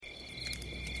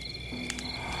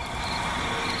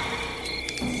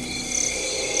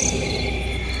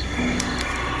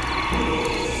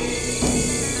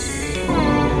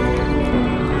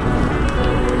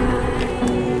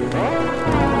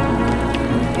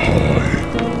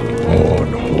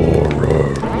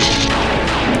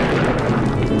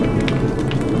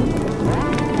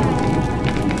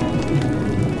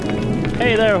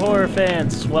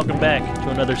fans, welcome back to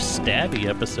another stabby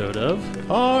episode of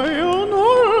High on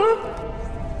Horror.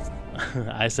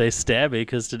 I say stabby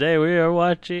because today we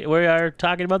are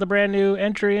talking about the brand new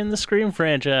entry in the Scream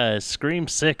franchise, Scream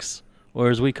 6,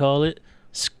 or as we call it,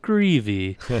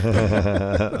 Screevy.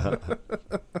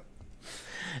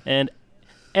 And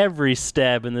every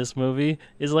stab in this movie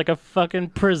is like a fucking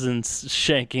prison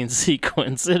shanking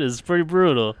sequence. It is pretty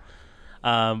brutal.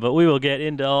 But we will get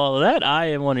into all of that. I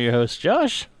am one of your hosts,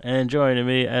 Josh, and joining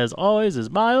me, as always,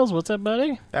 is Miles. What's up,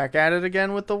 buddy? Back at it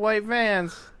again with the white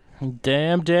vans.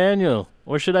 Damn Daniel.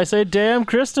 Or should I say damn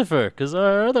Christopher, because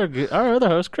our other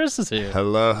host, Chris, is here.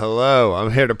 Hello.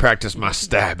 I'm here to practice my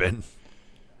stabbing.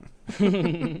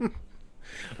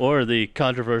 Or the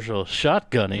controversial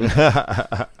shotgunning.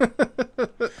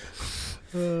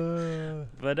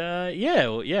 But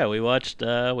we watched.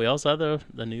 We also have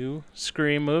the new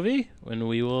Scream movie, and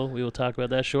we will talk about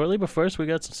that shortly. But first, we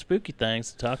got some spooky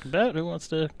things to talk about. Who wants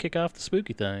to kick off the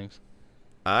spooky things?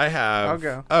 I have. I'll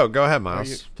go. Oh, go ahead,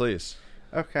 Miles. Please.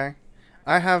 Okay.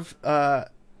 I have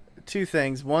two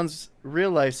things. One's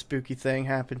real life spooky thing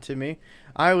happened to me.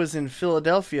 I was in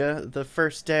Philadelphia the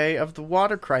first day of the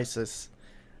water crisis.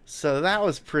 So that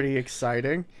was pretty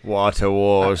exciting. Water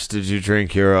Wars. Did you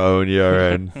drink your own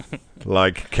urine?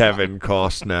 Like Kevin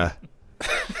Costner.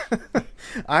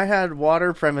 I had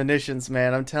water premonitions,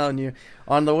 man. I'm telling you.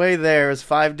 On the way there, it was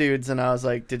 5 dudes, and I was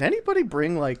like, did anybody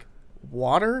bring, like,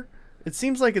 water? It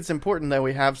seems like it's important that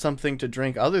we have something to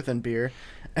drink other than beer.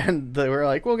 And they were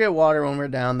like, we'll get water when we're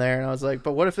down there. And I was like,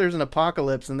 but what if there's an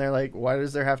apocalypse? And they're like, why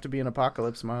does there have to be an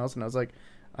apocalypse, Miles? And I was like,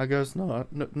 I guess not.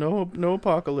 No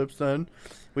apocalypse then.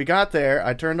 We got there.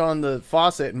 I turned on the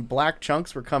faucet, and black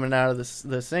chunks were coming out of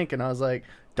the sink. And I was like,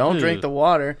 don't drink the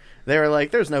water. They were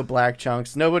like, there's no black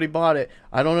chunks. Nobody bought it.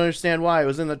 I don't understand why. It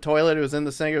was in the toilet. It was in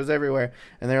the sink. It was everywhere.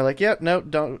 And they were like, yep, no,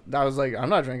 don't. I was like, I'm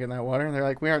not drinking that water. And they're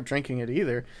like, we aren't drinking it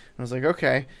either. And I was like,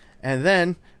 okay. And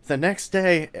then the next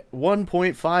day,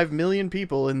 1.5 million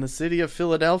people in the city of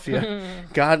Philadelphia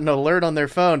got an alert on their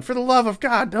phone. For the love of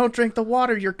God, don't drink the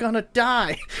water. You're going to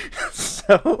die.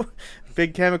 So,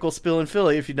 big chemical spill in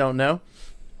Philly, if you don't know.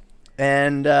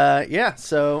 And,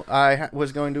 so I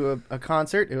was going to a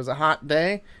concert. It was a hot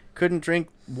day. Couldn't drink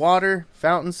water,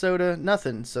 fountain soda,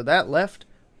 nothing. So that left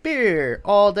beer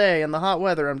all day in the hot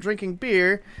weather. I'm drinking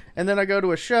beer, and then I go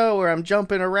to a show where I'm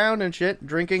jumping around and shit,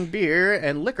 drinking beer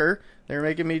and liquor. They're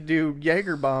making me do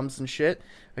Jaeger bombs and shit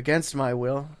against my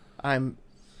will. I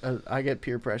get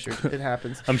peer pressured. It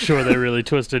happens. I'm sure they really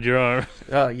twisted your arm.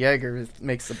 Oh, Jaeger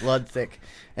makes the blood thick.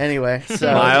 Anyway,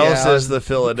 so Miles is the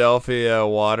Philadelphia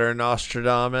water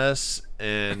Nostradamus,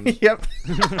 and yep.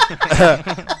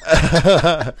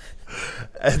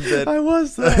 and then I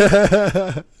was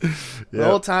that. The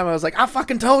whole time I was like, I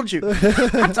fucking told you.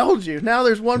 I told you. Now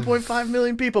there's 1.5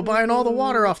 million people buying all the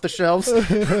water off the shelves.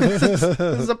 This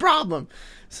is a problem.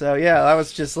 So, yeah, I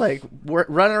was just like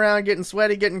running around, getting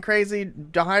sweaty, getting crazy,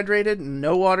 dehydrated, and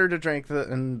no water to drink.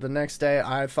 And the next day,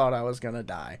 I thought I was going to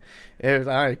die.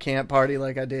 I can't party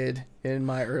like I did in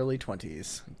my early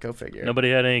 20s. Go figure.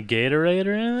 Nobody had any Gatorade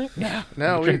or anything?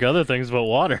 No. We drink other things but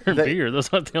water and beer.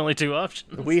 Those aren't the only two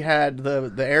options. We had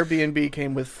the Airbnb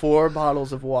came with 4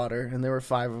 bottles of water, and there were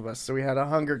 5 of us. So we had a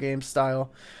Hunger Games style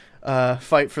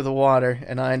fight for the water,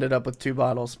 and I ended up with 2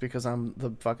 bottles because I'm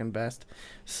the fucking best.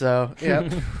 So,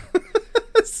 yep.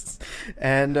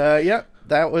 And,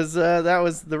 that was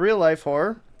the real life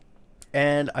horror.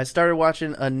 And I started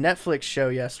watching a Netflix show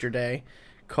yesterday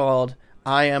called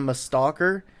I Am a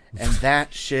Stalker, and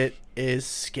that shit is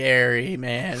scary,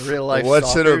 man. Real life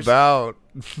what's stalkers. it about?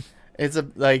 It's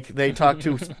they talk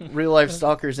to real life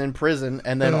stalkers in prison,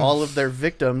 and then all of their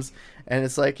victims. And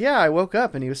it's like, yeah, I woke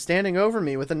up and he was standing over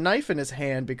me with a knife in his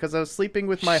hand because I was sleeping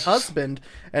with my husband,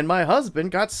 and my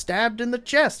husband got stabbed in the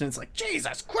chest. And it's like,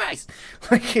 Jesus Christ,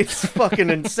 like, it's fucking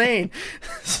insane.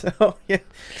 So yeah,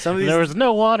 some of these, there was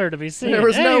no water to be seen. There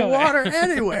was anywhere. no water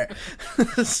anywhere.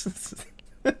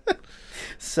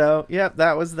 So yeah,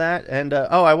 that was that. And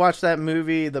I watched that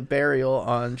movie, The Burial,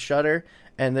 on Shudder,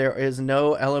 and there is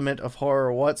no element of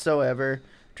horror whatsoever.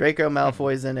 Draco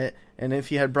Malfoy's in it, and if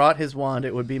he had brought his wand,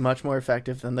 it would be much more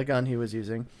effective than the gun he was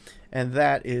using. And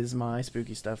that is my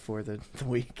spooky stuff for the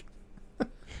week.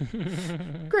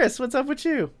 Chris, what's up with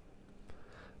you?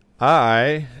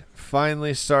 I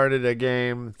finally started a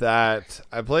game that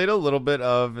I played a little bit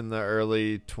of in the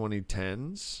early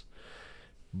 2010s,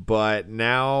 but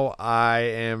now I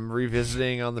am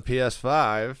revisiting on the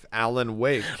PS5 Alan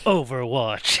Wake.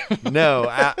 Overwatch. No,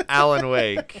 Alan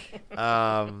Wake.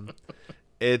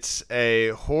 It's a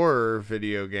horror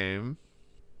video game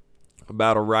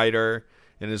about a writer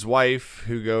and his wife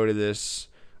who go to this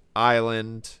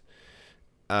island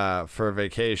for a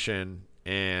vacation,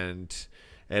 and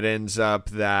it ends up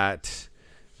that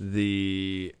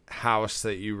the house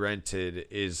that you rented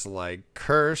is like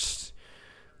cursed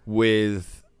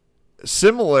with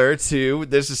similar to,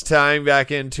 this is tying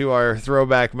back into our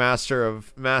throwback masters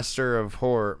of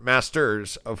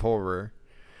horror,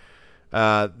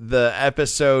 the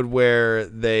episode where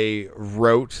they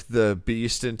wrote the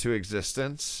beast into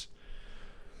existence.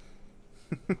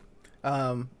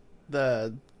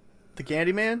 The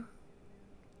Candyman?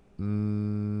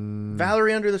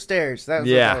 Valerie Under the Stairs. That was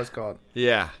what that was called.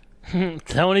 Yeah.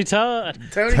 Tony Todd.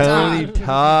 Tony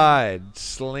Todd.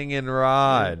 Slinging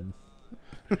rod.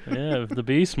 Yeah, the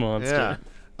beast monster.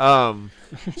 Yeah.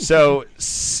 So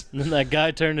And then that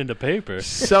guy turned into paper.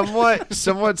 somewhat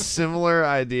similar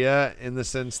idea in the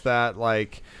sense that,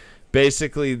 like,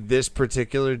 basically this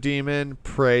particular demon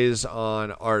preys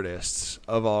on artists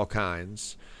of all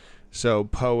kinds. So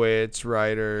poets,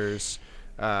 writers,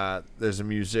 there's a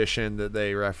musician that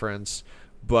they reference,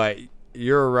 but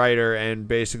you're a writer, and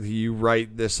basically you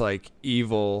write this like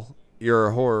evil, you're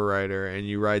a horror writer, and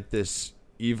you write this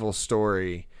evil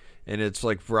story, and it's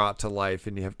like brought to life,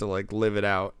 and you have to like live it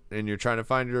out, and you're trying to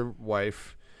find your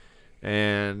wife,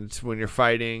 and when you're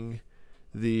fighting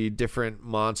the different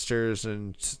monsters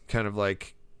and kind of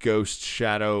like ghost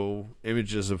shadow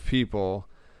images of people,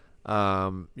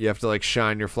 you have to like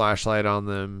shine your flashlight on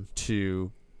them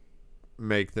to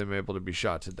make them able to be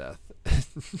shot to death.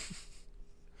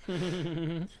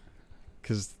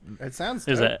 Because It sounds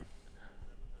There's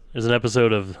an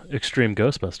episode of Extreme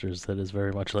Ghostbusters that is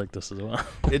very much like this as well.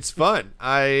 it's fun.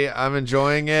 I'm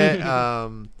enjoying it.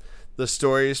 The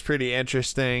story is pretty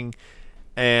interesting,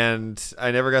 and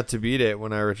I never got to beat it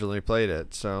when I originally played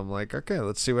it, so I'm like, okay,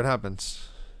 let's see what happens.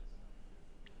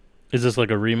 Is this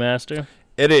like a remaster?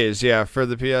 It is, yeah, for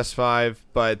the PS5,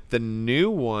 but the new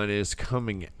one is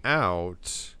coming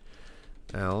out.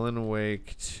 Alan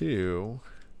Wake 2.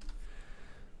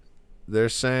 They're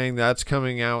saying that's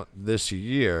coming out this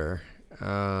year.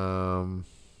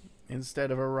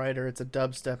 Instead of a writer, it's a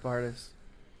dubstep artist.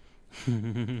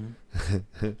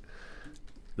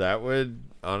 That would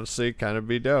honestly kind of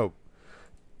be dope.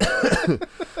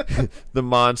 The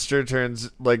monster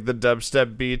turns, like, the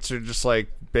dubstep beats are just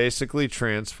like basically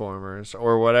Transformers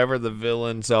or whatever the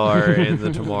villains are in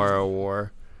the Tomorrow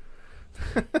War.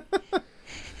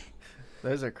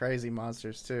 Those are crazy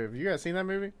monsters too. Have you guys seen that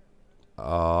movie?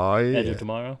 Oh Edge of yeah.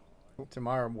 Tomorrow?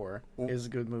 Tomorrow War is a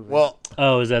good movie. Well,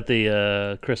 Oh, is that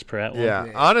the Chris Pratt one? yeah.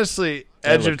 Yeah. Honestly,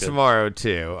 That Edge of looked good. Tomorrow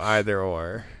too. Either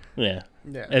or. Yeah.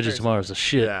 yeah, Edge of very Tomorrow's a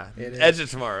shit. Yeah, It is. Edge of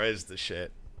Tomorrow is the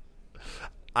shit.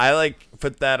 I like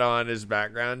put that on as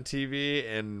background TV,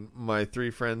 and my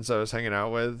 3 friends I was hanging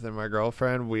out with and my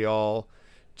girlfriend, we all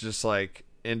just like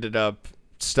ended up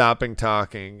stopping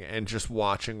talking and just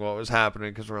watching what was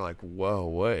happening because we're like, whoa,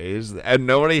 what is that? And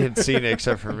nobody had seen it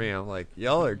except for me. I'm like,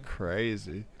 y'all are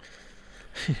crazy.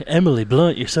 Emily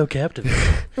Blunt, you're so captivating.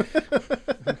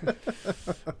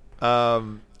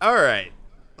 All right,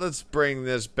 let's bring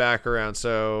this back around.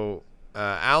 So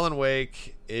Alan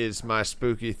Wake is my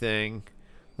spooky thing.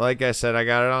 Like I said, I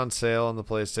got it on sale on the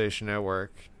PlayStation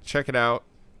Network. Check it out.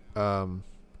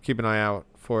 Keep an eye out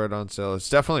for it on sale. It's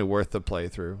definitely worth the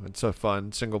playthrough. It's a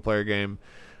fun single-player game.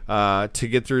 To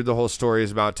get through the whole story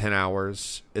is about 10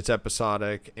 hours. It's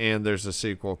episodic, and there's a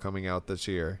sequel coming out this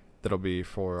year that'll be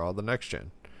for all the next gen.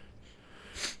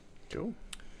 cool.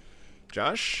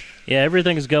 Josh? Yeah,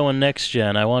 everything's going next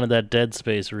gen. I wanted that Dead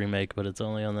Space remake, but it's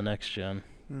only on the next gen.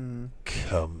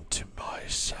 Come to my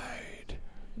side.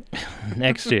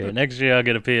 Next year. Next year I'll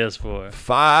get a PS4.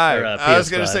 5. Or, I was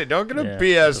going to PS5. say, don't get a Yeah,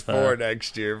 PS4 5.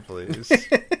 next year, please.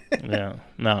 Yeah.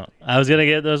 No. I was gonna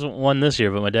get one this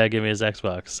year, but my dad gave me his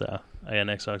Xbox, so I got an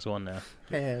Xbox One now.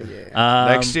 Hell yeah.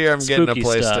 Next year, I'm getting a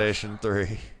spooky stuff. PlayStation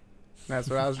 3. That's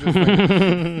what I was just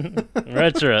thinking.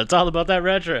 Retro. It's all about that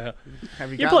retro.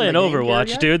 Have you You're gotten playing the Game Gear Overwatch,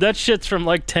 yet? dude. That shit's from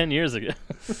like 10 years ago.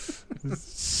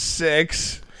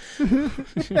 6.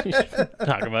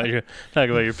 Talk about your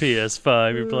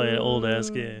PS5. You're playing an old ass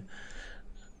game.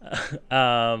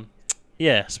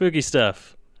 Yeah, spooky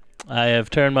stuff. I have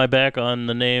turned my back on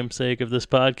the namesake of this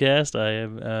podcast.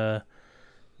 I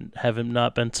haven't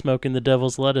not been smoking the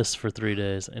devil's lettuce for 3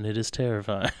 days, and it is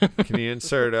terrifying. Can you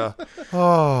insert a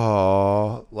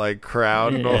like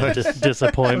crowd Yeah, noise?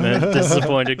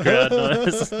 disappointed crowd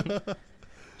noise,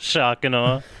 shock and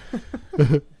awe.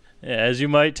 Yeah, as you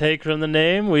might take from the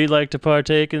name, we like to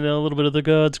partake in a little bit of the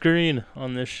God's green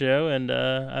on this show, and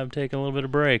I'm taking a little bit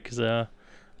of break, so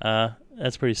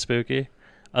that's pretty spooky.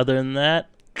 Other than that,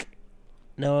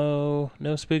 no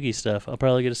spooky stuff. I'll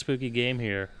probably get a spooky game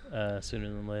here sooner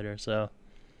than later. So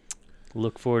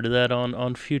look forward to that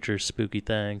on future spooky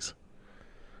things.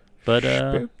 But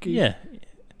Spooky. yeah,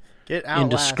 Get into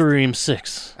Outlast. Scream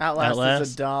 6. Outlast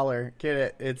is $1. Get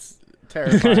it. It's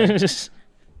terrifying.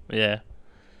 Yeah,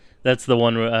 that's the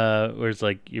one where it's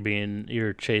like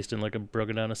you're chased in like a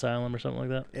broken down asylum or something like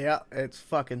that. Yeah, it's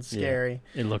fucking scary.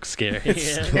 It looks scary.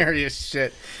 It's Yeah. scary as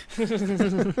shit.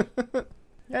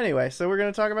 Anyway, so we're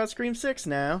going to talk about Scream 6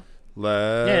 now.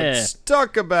 Let's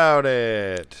talk about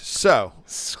it. So,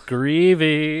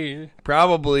 Screevy.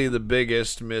 probably the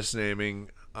biggest misnaming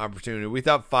opportunity. We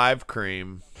thought 5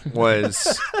 Cream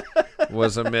was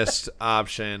a missed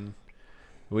option.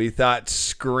 We thought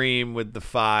Scream with the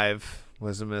 5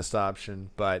 was a missed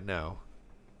option, but no.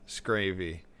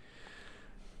 Scravy.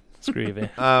 Screevy.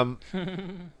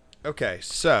 Okay,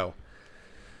 so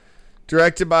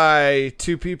directed by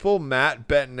 2 people, Matt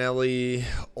Bettinelli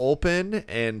Olpin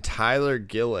and Tyler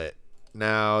Gillett.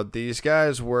 Now, these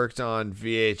guys worked on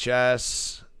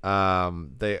VHS.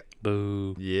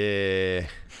 Boo. Yeah.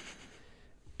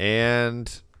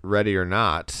 And Ready or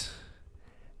Not.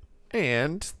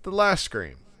 And The Last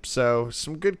Scream. So,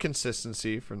 some good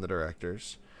consistency from the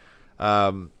directors.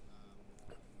 As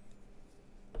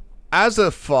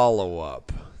a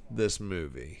follow-up, this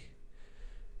movie,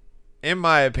 in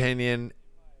my opinion,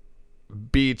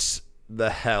 beats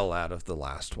the hell out of the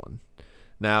last one.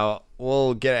 Now,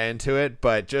 we'll get into it,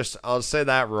 but I'll say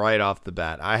that right off the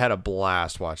bat. I had a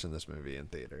blast watching this movie in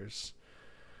theaters.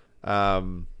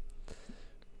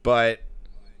 But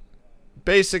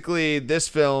basically, this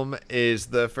film is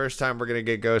the first time we're going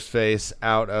to get Ghostface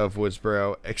out of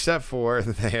Woodsboro, except for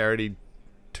they already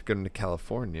took him to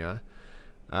California.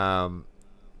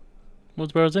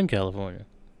 Woodsboro's in California.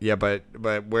 Yeah, but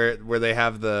where they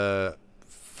have the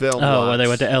film Oh, when lots. they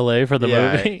went to L.A. for the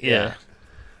movie? Yeah.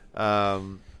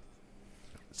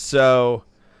 So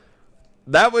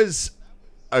that was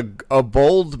a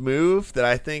bold move that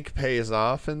I think pays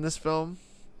off in this film.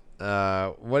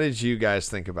 What did you guys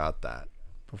think about that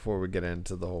before we get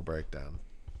into the whole breakdown?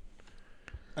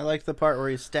 I like the part where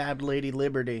he stabbed Lady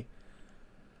Liberty.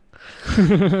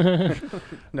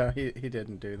 No, he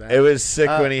didn't do that. It was sick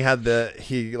when he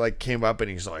came up and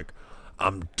he's like,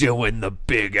 I'm doing the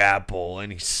Big Apple,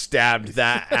 and he stabbed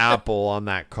that apple on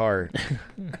that cart.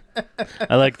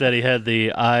 I like that he had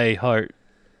the I Heart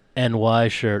NY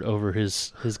shirt over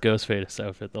his Ghostface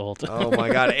outfit the whole time. Oh my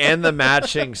god, and the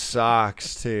matching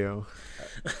socks too.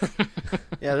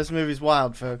 Yeah, this movie's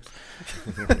wild, folks.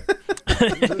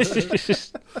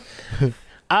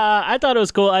 I thought it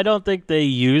was cool. I don't think they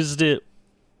used it.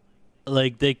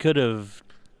 Like, they could have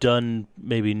done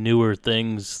maybe newer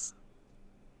things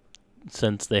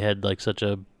since they had, like, such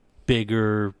a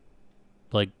bigger,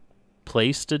 like,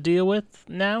 place to deal with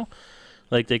now.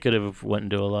 Like, they could have went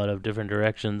into a lot of different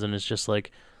directions, and it's just like,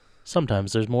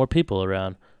 sometimes there's more people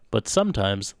around, but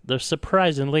sometimes there's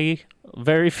surprisingly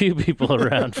very few people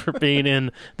around for being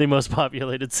in the most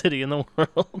populated city in the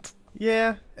world.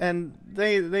 Yeah, and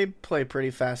they play pretty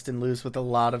fast and loose with a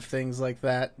lot of things like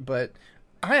that, but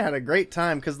I had a great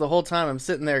time because the whole time I'm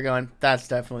sitting there going, that's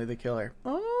definitely the killer.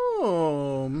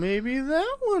 Oh, maybe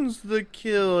that one's the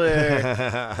killer.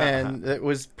 And it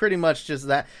was pretty much just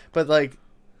that. But, like,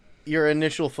 your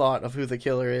initial thought of who the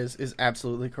killer is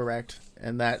absolutely correct,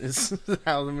 and that is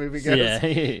how the movie goes.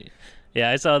 Yeah.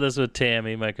 Yeah, I saw this with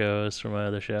Tammy, my co-host from my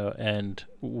other show, and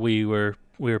we were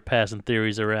passing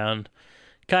theories around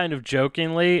kind of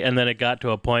jokingly, and then it got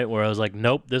to a point where I was like,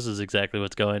 nope, this is exactly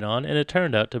what's going on, and it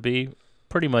turned out to be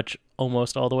pretty much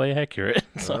almost all the way accurate.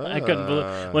 So I couldn't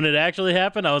believe when it actually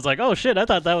happened. I was like, oh shit, I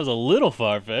thought that was a little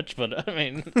far-fetched, but I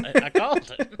mean, I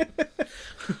called it.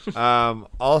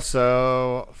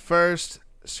 Also, first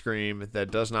Scream that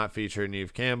does not feature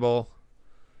Neve Campbell,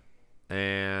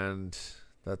 and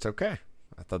that's okay.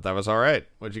 I thought that was all right.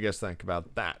 What'd you guys think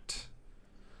about that?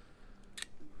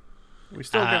 We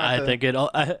still got I think it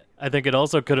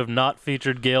also could have not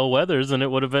featured Gale Weathers, and it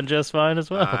would have been just fine as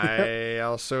well. I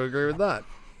also agree with that.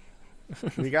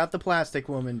 we got the plastic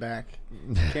woman back.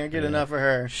 Can't get enough of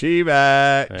her. She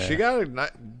back. Yeah. She got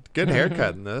a good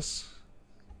haircut in this.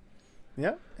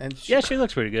 Yeah, and She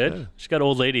looks pretty good. Yeah. She's got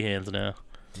old lady hands now.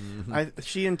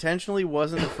 she intentionally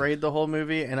wasn't afraid the whole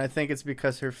movie, and I think it's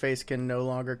because her face can no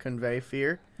longer convey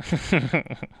fear.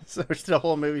 So the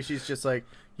whole movie, she's just like,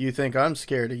 "You think I'm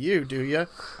scared of you, do you?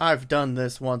 I've done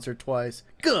this once or twice.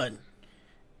 Good."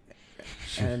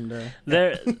 And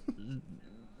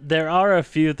There are a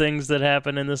few things that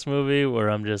happen in this movie where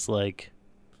I'm just like,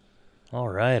 all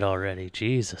right already,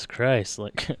 Jesus Christ.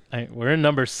 Like, we're in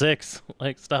number 6.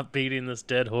 Like, stop beating this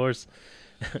dead horse.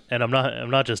 And I'm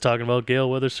not just talking about Gale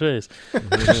Weathers' face.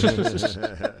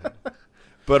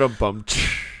 But a bum.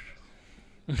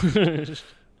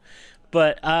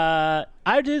 But I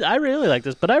really like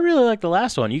this, but I really like the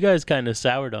last one. You guys kind of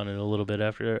soured on it a little bit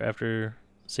after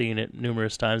seeing it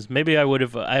numerous times. Maybe I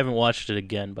haven't watched it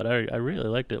again, but I really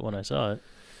liked it when I saw it.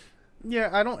 Yeah,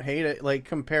 I don't hate it. Like,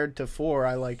 compared to 4,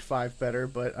 I liked 5 better,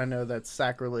 but I know that's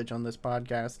sacrilege on this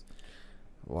podcast.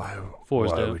 Why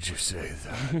Four's dope. would you say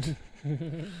that?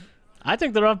 I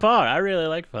think they're on par. I really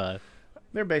like 5.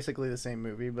 They're basically the same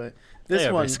movie, but They this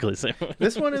are one basically the same.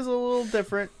 this one is a little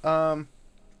different. All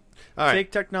right.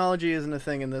 Fake technology isn't a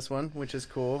thing in this one, which is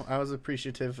cool. I was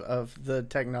appreciative of the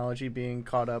technology being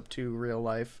caught up to real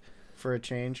life for a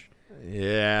change.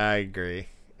 Yeah, I agree.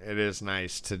 It is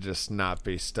nice to just not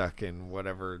be stuck in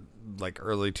whatever, like,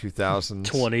 early 2000s.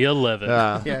 2011.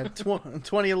 Yeah,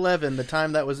 2011, the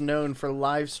time that was known for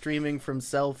live streaming from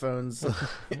cell phones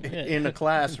in a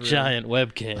classroom. Giant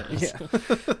webcams.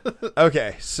 Yeah.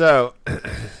 Okay, so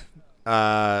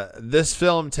this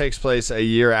film takes place a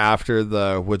year after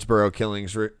the Woodsboro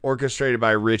killings, orchestrated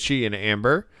by Richie and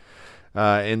Amber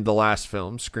in the last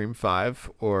film, Scream 5,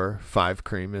 or 5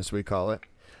 Cream as we call it.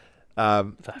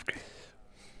 5 Cream.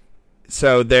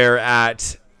 So they're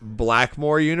at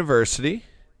Blackmore University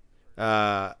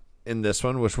in this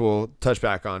one, which we'll touch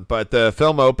back on. But the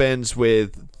film opens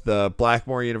with the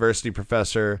Blackmore University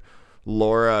professor,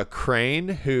 Laura Crane,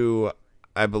 who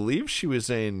I believe she was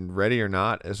in Ready or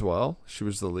Not as well. She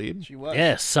was the lead. She was.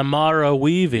 Yes, Samara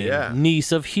Weaving, Yeah.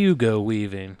 niece of Hugo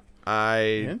Weaving.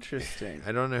 Interesting.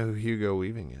 I don't know who Hugo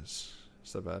Weaving is.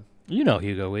 Is that bad? You know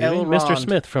Hugo Weaving, Elrond. Mr.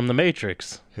 Smith from The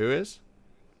Matrix. Who is?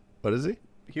 What is he?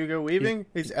 Hugo Weaving?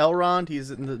 He's Elrond. He's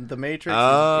in the Matrix. He's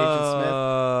Agent Smith.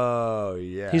 Oh,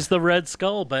 yeah. He's the Red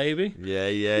Skull, baby.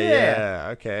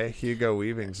 Yeah. Okay. Hugo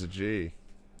Weaving's a G.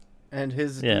 And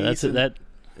his Yeah, niece that's it. That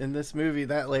in this movie,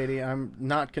 that lady, I'm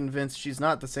not convinced she's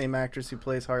not the same actress who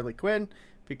plays Harley Quinn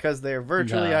because they're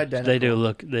virtually nah, identical.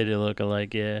 They do look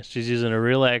alike. Yeah, she's using a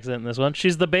real accent in this one.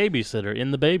 She's the babysitter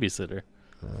in The Babysitter.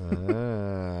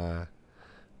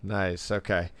 Nice.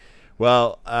 Okay.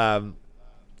 Well,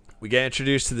 we get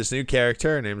introduced to this new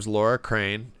character. Her name's Laura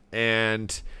Crane,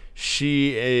 and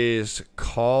she is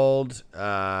called,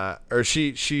 or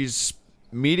she's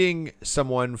meeting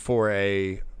someone for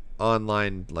a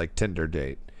online like Tinder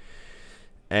date,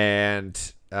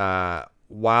 and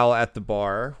while at the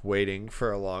bar waiting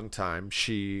for a long time,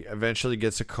 she eventually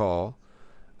gets a call.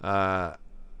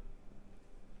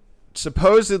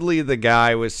 Supposedly, the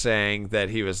guy was saying that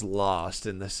he was lost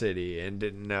in the city and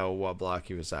didn't know what block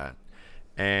he was at.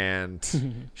 And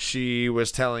she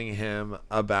was telling him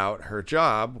about her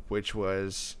job, which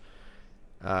was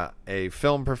a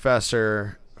film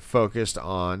professor focused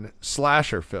on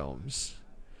slasher films.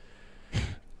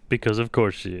 Because of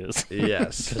course she is.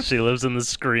 Yes. 'Cause she lives in the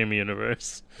Scream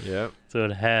universe. Yep. So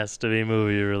it has to be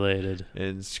movie related.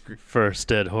 And First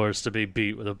dead horse to be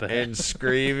beat with a bat. and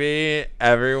Screevy,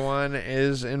 everyone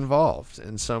is involved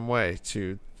in some way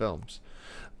to films.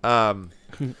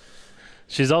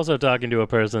 She's also talking to a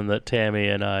person that Tammy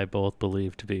and I both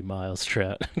believe to be Miles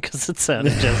Trout because it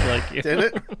sounded just like you. Did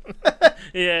it?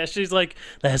 Yeah, she's like,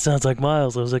 that sounds like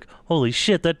Miles. I was like, holy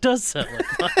shit, that does sound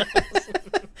like Miles.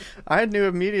 I knew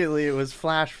immediately it was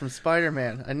Flash from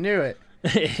Spider-Man. I knew it.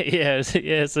 yes,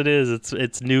 it is.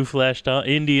 It's new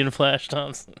Indian Flash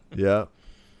Thompson. Yeah.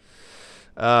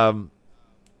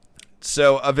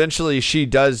 So eventually she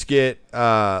does get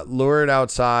lured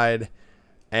outside,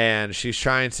 and she's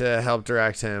trying to help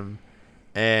direct him,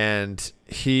 and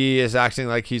he is acting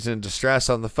like he's in distress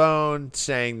on the phone,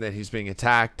 saying that he's being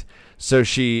attacked. So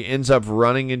she ends up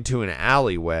running into an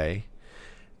alleyway,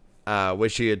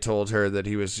 which he had told her that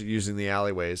he was using the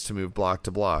alleyways to move block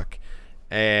to block.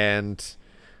 And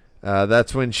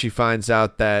that's when she finds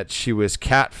out that she was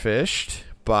catfished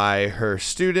by her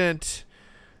student,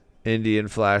 Indian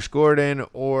Flash Gordon,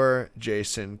 or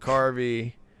Jason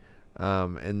Carvey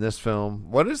in this film.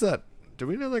 What is that? Do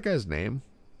we know that guy's name?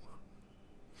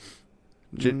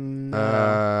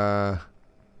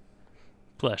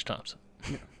 Flash Thompson.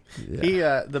 Yeah. He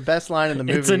the best line in the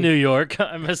movie. It's in New York.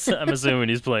 I'm assuming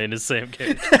he's playing his same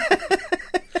character.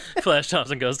 Flash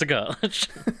Thompson goes to college.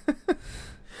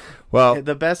 Well,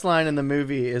 The best line in the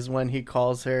movie is when he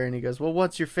calls her and he goes, "Well,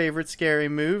 what's your favorite scary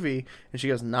movie?" And she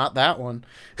goes, "Not that one."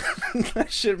 That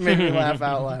shit made me laugh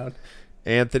out loud.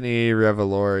 Anthony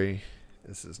Revolori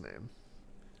is his name.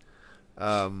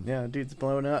 Yeah, dude's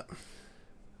blown up.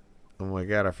 Oh my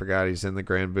god, I forgot he's in the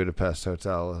Grand Budapest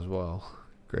Hotel as well.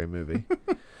 Great movie.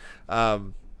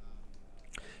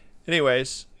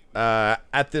 Anyways,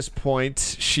 at this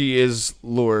point, she is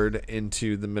lured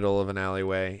into the middle of an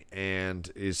alleyway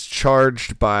and is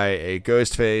charged by a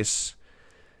ghost face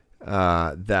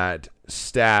that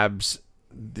stabs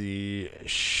the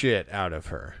shit out of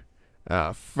her.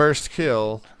 First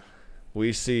kill,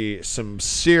 we see some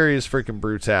serious freaking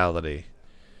brutality.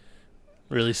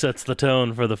 Really sets the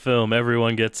tone for the film.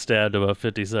 Everyone gets stabbed about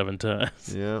 57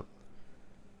 times. Yep.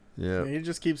 Yep. He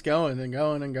just keeps going and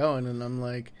going and going, and I'm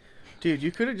like, dude,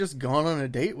 you could have just gone on a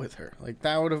date with her. Like,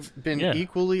 that would have been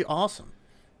equally awesome.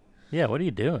 Yeah, what are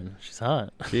you doing? She's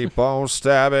hot. Keep on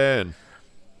stabbing.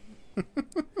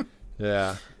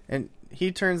 Yeah. And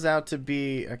he turns out to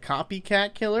be a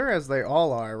copycat killer, as they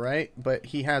all are, right? But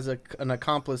he has an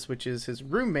accomplice, which is his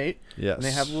roommate. Yes. And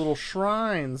they have little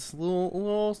shrines,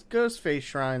 little ghost face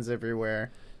shrines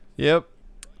everywhere. Yep.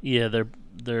 Yeah,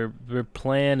 their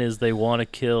plan is they want to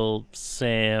kill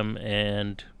Sam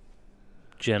and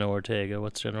Jenna Ortega.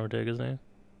 What's Jenna Ortega's name?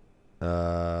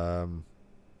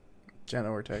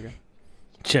 Jenna Ortega.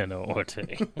 Jenna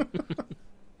Ortega.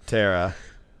 Tara.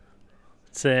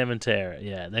 Sam and Tara.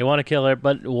 Yeah, they want to kill her,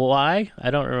 but why?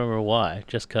 I don't remember why.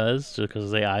 Just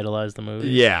because they idolize the movie.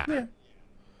 Yeah.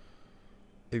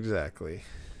 Exactly.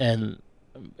 And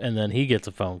then he gets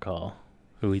a phone call,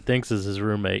 who he thinks is his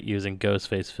roommate using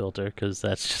Ghostface filter, because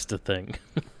that's just a thing.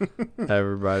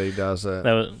 Everybody does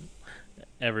it.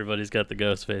 Everybody's got the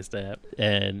Ghostface app.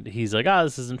 And he's like,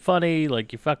 this isn't funny.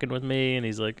 Like, you're fucking with me. And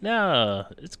he's like, no,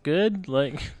 it's good.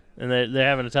 Like, and they're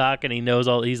having a talk, and he knows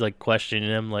all. He's like questioning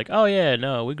him, like, oh yeah,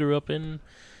 no, we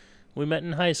met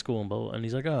in high school, and blah, blah. And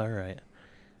he's like, oh, all right.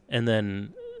 And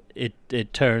then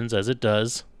it turns as it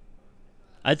does.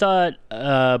 I thought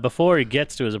before he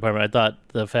gets to his apartment, I thought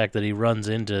the fact that he runs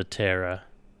into Tara,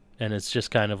 and it's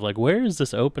just kind of like, where is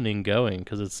this opening going?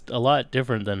 Because it's a lot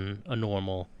different than a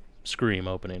normal Scream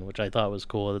opening, which I thought was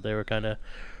cool, that they were kind of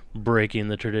breaking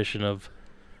the tradition of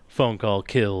phone call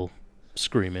kill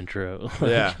Scream intro.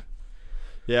 Yeah.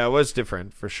 Yeah, it was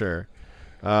different for sure.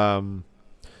 I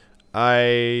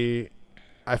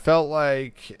felt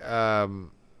like I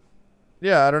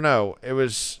don't know. It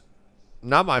was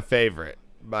not my favorite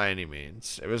by any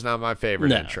means. It was not my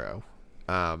favorite intro.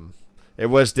 It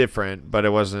was different, but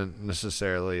it wasn't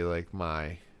necessarily like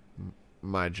my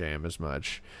jam as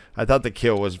much. I thought the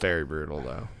kill was very brutal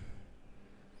though.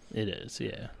 It is,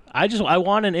 yeah. I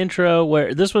want an intro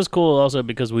where this was cool also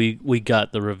because we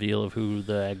got the reveal of who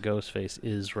the Ghostface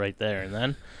is right there, and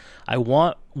then I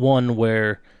want one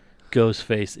where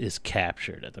Ghostface is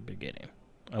captured at the beginning.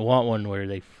 I want one where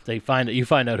you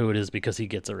find out who it is because he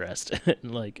gets arrested,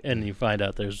 and you find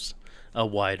out there's a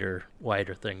wider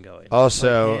thing going.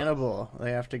 Also, like Hannibal,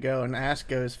 they have to go and ask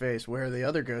Ghostface, where are the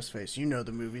other Ghostface? You know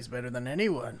the movies better than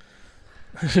anyone.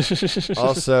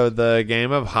 Also, the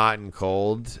game of hot and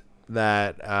cold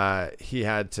that he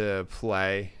had to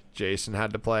play, Jason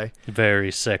had to play.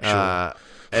 Very sexual.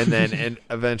 And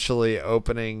eventually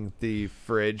opening the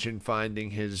fridge and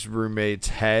finding his roommate's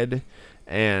head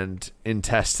and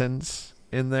intestines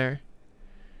in there.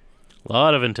 A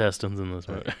lot of intestines in this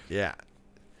movie. Yeah.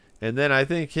 And then I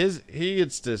think he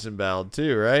gets disemboweled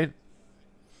too, right?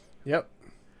 Yep.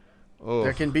 Oh.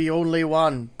 There can be only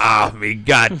one. Me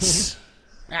guts.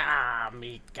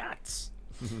 Me guts.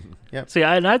 Yep. See,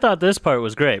 I thought this part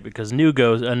was great because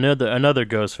another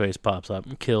Ghostface pops up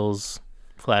and kills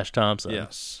Flash Thompson.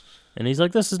 Yes. And he's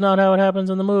like, this is not how it happens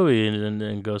in the movie.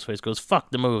 And Ghostface goes,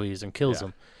 fuck the movies, and kills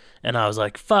him. And I was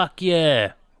like, fuck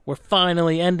yeah. We're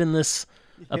finally ending this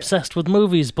obsessed with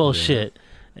movies bullshit.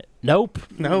 Yeah. Nope.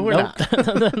 No, we're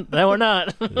not. No, we're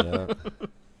not. Yeah.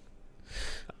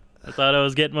 I thought I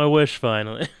was getting my wish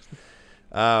finally.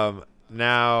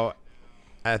 Now,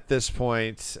 at this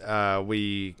point,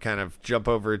 we kind of jump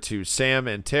over to Sam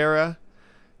and Tara,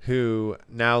 who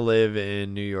now live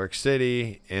in New York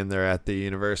City, and they're at the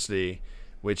university,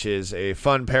 which is a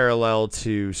fun parallel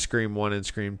to Scream 1 and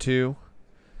Scream 2,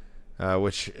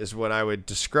 which is what I would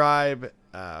describe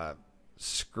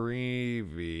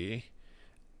Screevy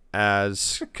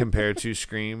as compared to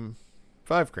Scream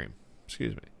 5 Cream.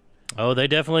 Excuse me. Oh, they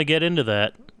definitely get into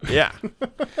that. Yeah.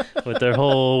 With their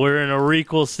whole, we're in a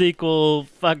requel, sequel,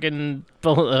 fucking...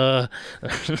 we'll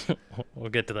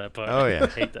get to that part. Oh, yeah. I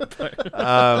hate that part.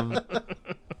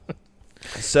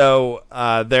 So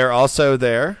they're also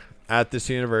there at this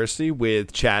university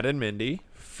with Chad and Mindy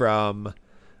from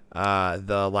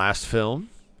the last film.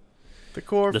 The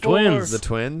Core The Four. twins. The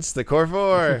twins. The Core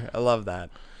Four. I love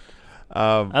that.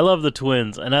 I love the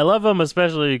twins, and I love them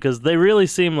especially because they really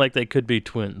seem like they could be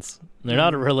twins. They're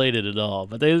not related at all,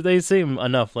 but they seem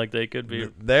enough like they could be.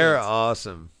 They're twins.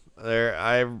 awesome.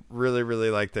 I really, really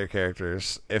like their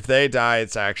characters. If they die,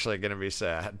 it's actually going to be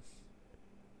sad.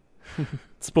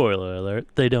 Spoiler alert,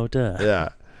 they don't die.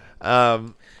 Yeah.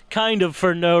 Kind of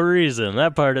for no reason.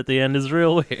 That part at the end is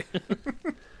real weird.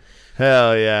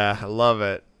 Hell yeah. I love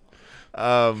it.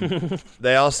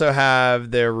 They also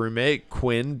have their roommate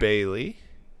Quinn Bailey,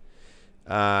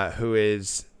 who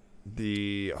is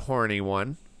the horny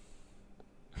one.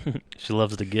 She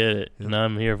loves to get it, and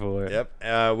I'm here for it.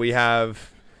 Yep. We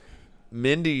have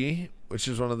Mindy, which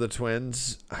is one of the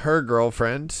twins, her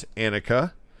girlfriend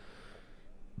Annika,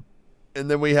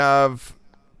 and then we have.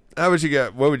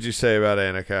 What would you say about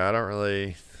Annika? I don't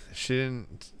really. She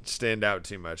didn't stand out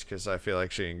too much because I feel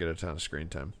like she didn't get a ton of screen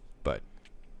time. But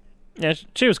Yeah,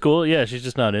 she was cool. Yeah, she's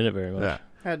just not in it very much. yeah.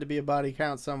 Had to be a body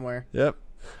count somewhere. Yep.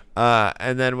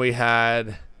 And then we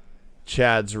had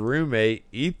Chad's roommate,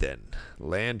 Ethan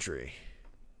Landry,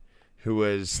 who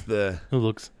was the Who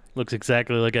looks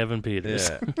exactly like Evan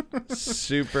Peters.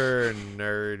 super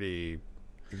nerdy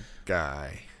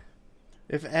guy.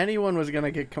 If anyone was going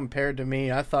to get compared to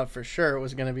me, I thought for sure it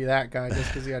was going to be that guy just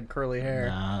because he had curly hair.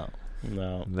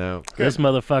 No. No. This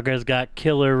motherfucker's got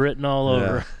killer written all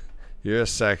over. You're a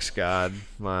sex god,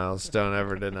 Miles. Don't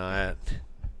ever deny it.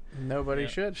 Nobody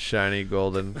should. Shiny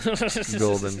golden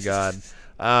god.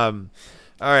 All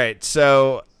right,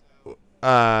 so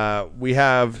we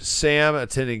have Sam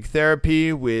attending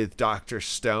therapy with Dr.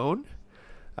 Stone.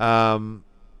 And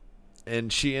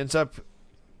she ends up,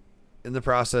 in the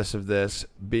process of this,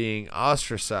 being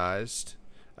ostracized.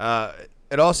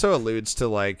 It also alludes to,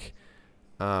 like,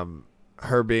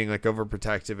 her being, like,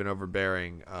 overprotective and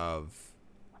overbearing of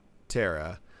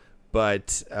Tara.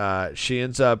 But she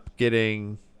ends up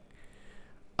getting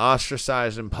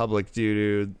ostracized in public due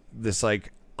to this,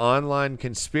 like, online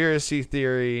conspiracy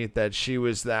theory that she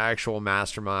was the actual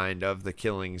mastermind of the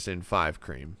killings in Five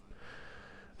Cream.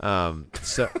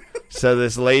 So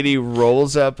this lady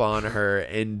rolls up on her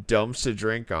and dumps a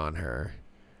drink on her.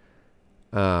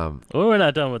 Well, we're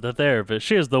not done with the therapist.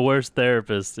 She is the worst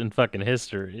therapist in fucking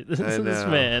history. This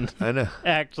man I know.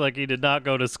 acts like he did not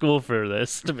go to school for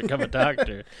this to become a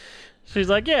doctor. She's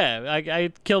like, yeah,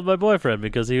 I killed my boyfriend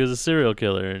because he was a serial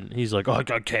killer. And he's like, oh,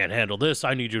 I can't handle this.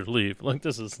 I need you to leave. Like,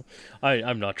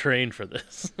 I'm not trained for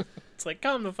this. It's like,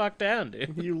 calm the fuck down,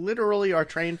 dude. You literally are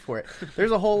trained for it.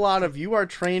 There's a whole lot of you are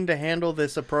trained to handle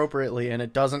this appropriately, and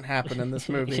it doesn't happen in this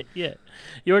movie. Yeah.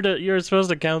 You're supposed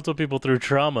to counsel people through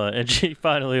trauma, and she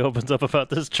finally opens up about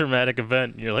this traumatic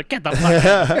event, and you're like, get the fuck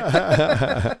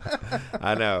out.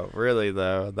 I know. Really,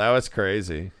 though. That was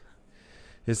crazy.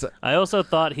 I also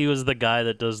thought he was the guy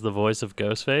that does the voice of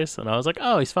Ghostface, and I was like,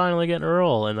 oh, he's finally getting a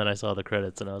role. And then I saw the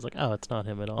credits, and I was like, oh, it's not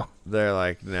him at all. They're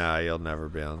like, nah, you'll never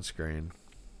be on screen.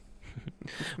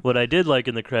 What I did like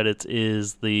in the credits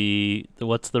is the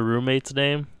what's the roommate's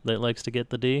name that likes to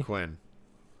get the D?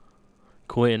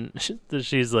 Quinn.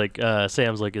 She's like,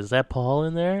 Sam's like, is that Paul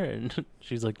in there? And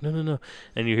she's like, no.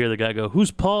 And you hear the guy go,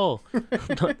 who's Paul?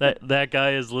 that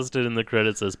guy is listed in the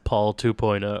credits as Paul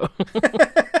 2.0.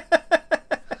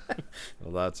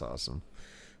 Well, that's awesome.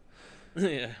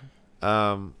 Yeah.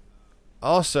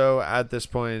 Also, at this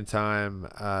point in time,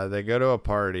 they go to a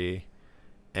party,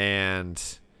 and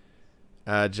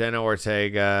Jenna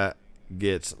Ortega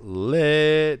gets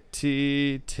litty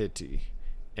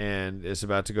and is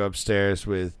about to go upstairs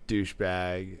with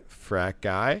douchebag frat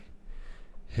guy,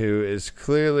 who is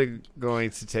clearly going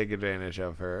to take advantage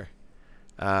of her.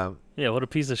 Yeah, what a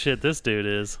piece of shit this dude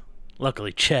is.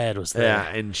 Luckily, Chad was there. Yeah,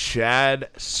 and Chad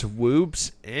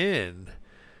swoops in.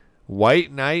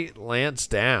 White Knight Lance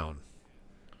down.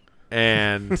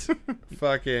 And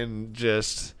fucking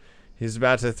just, he's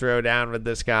about to throw down with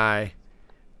this guy.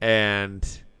 And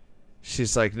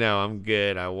she's like, no, I'm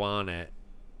good. I want it.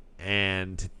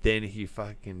 And then he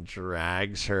fucking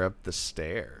drags her up the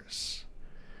stairs.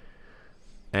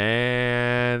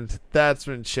 And that's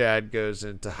when Chad goes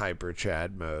into hyper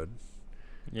Chad mode.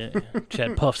 Yeah,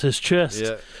 Chad puffs his chest.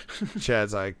 Yeah.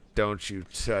 Chad's like, don't you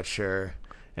touch her.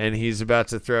 And he's about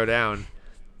to throw down.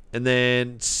 And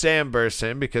then Sam bursts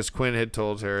in because Quinn had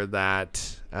told her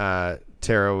that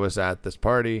Tara was at this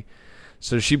party.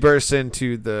 So she bursts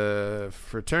into the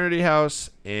fraternity house,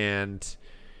 and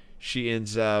she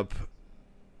ends up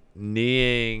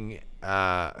kneeing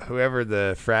whoever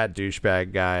the frat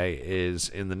douchebag guy is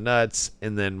in the nuts,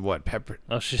 and then pepper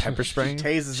spraying? She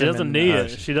tases She him doesn't in knee the- him.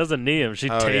 She doesn't knee him. She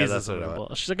Oh, yeah, tases that's him what in it the was.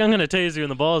 balls. She's like, I'm going to tase you in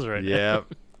the balls right now.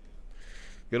 Yep.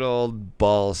 Good old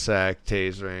ball sack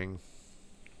tasering.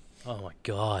 Oh, my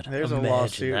God. There's a Imagine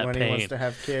lawsuit that when pain. he wants to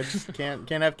have kids. Can't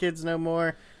have kids no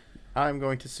more. I'm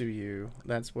going to sue you.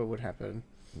 That's what would happen.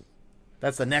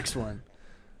 That's the next one.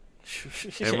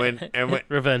 And when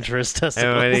Revenge for his testicles.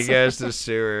 and when he goes to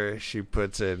sue her, she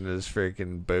puts it in his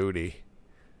freaking booty.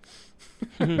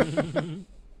 That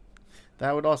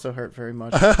would also hurt very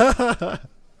much.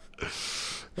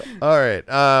 All right.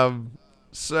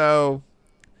 So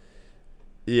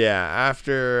yeah,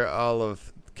 after all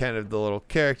of kind of the little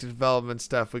character development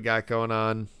stuff we got going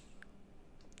on,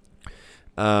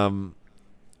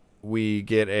 we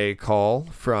get a call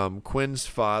from Quinn's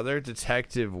father,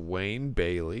 Detective Wayne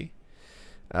Bailey,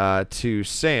 to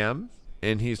Sam,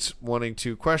 and he's wanting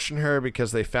to question her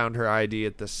because they found her ID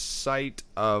at the site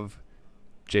of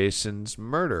Jason's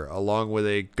murder, along with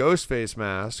a Ghostface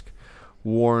mask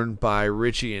worn by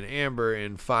Richie and Amber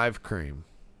in Five Cream.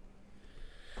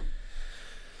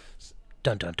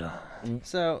 Dun dun dun.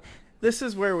 So this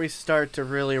is where we start to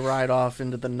really ride off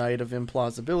into the night of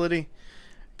implausibility,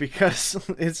 because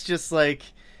it's just like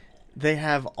they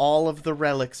have all of the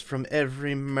relics from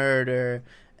every murder,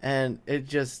 and it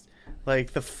just,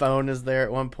 like, the phone is there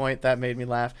at one point. That made me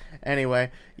laugh.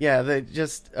 Anyway, yeah, they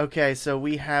just, okay, so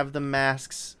we have the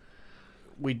masks.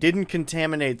 We didn't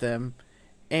contaminate them,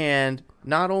 and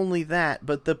not only that,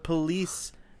 but the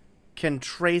police can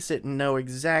trace it and know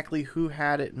exactly who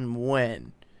had it and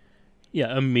when.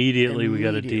 Yeah, immediately we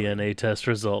got a DNA test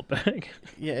result back.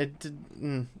 Yeah, it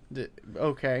did,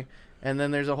 okay. And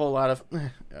then there's a whole lot of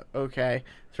okay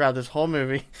throughout this whole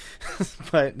movie.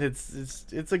 But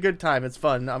it's a good time. It's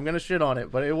fun. I'm going to shit on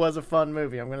it, but it was a fun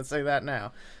movie. I'm going to say that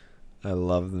now. I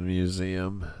love the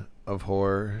Museum of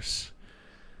Horrors.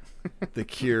 The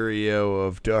Curio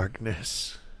of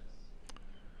Darkness.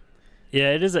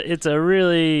 Yeah,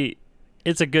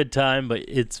 it's a good time, but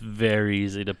it's very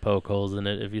easy to poke holes in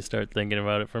it if you start thinking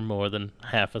about it for more than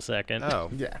half a second. Oh,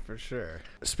 Yeah, for sure.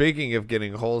 speaking of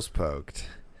getting holes poked,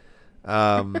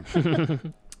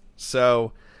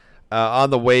 so on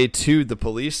the way to the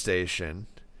police station,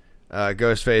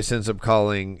 Ghostface ends up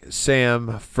calling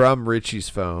Sam from Richie's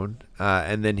phone,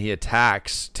 and then he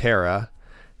attacks Tara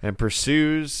and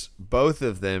pursues both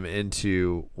of them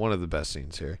into one of the best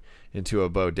scenes here, into a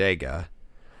bodega.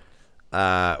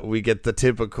 We get the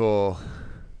typical,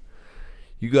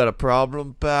 "You got a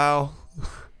problem, pal?"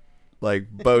 Like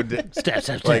Step,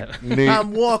 step, like step.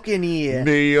 I'm walking here.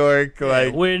 New York,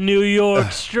 like We're New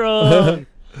York strong.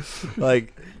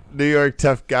 like New York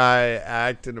tough guy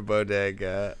act in a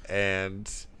bodega,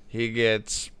 and he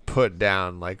gets put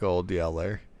down like Old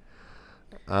Yeller.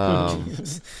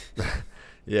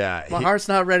 Yeah, My heart's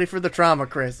not ready for the trauma,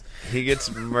 Chris. he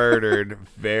gets murdered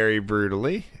very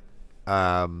brutally,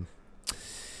 and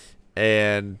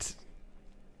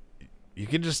you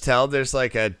can just tell there's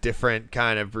like a different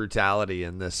kind of brutality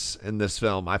in this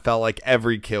film. I felt like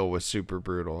every kill was super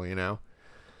brutal, you know?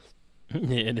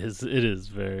 It is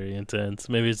very intense.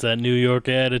 Maybe it's that New York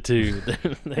attitude.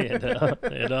 they had to up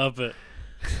it.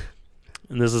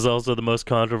 And this is also the most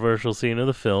controversial scene of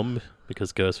the film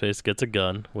because Ghostface gets a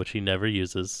gun, which he never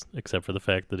uses, except for the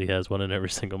fact that he has one in every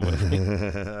single movie.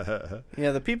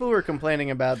 Yeah, the people who are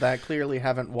complaining about that clearly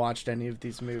haven't watched any of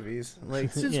these movies.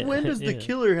 Like, since Yeah, when does the yeah.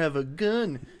 killer have a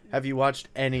gun? Have you watched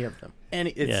any of them?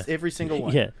 It's every single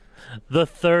one. Yeah. The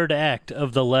third act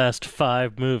of the last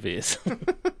 5 movies.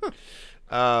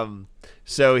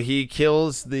 So he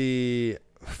kills the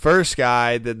first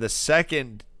guy, then the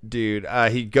second dude,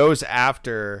 he goes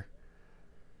after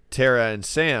Tara and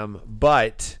Sam,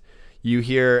 but you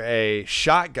hear a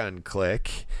shotgun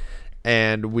click,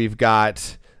 and we've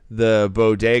got the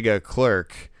bodega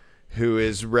clerk who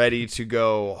is ready to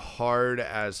go hard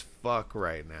as fuck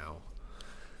right now.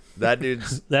 That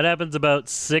dude's That happens about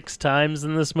 6 times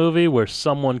in this movie where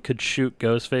someone could shoot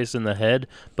Ghostface in the head,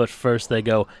 but first they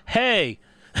go, "Hey!"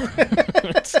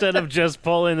 instead of just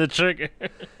pulling the trigger.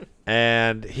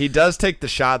 and he does take the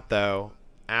shot though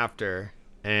after,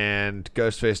 and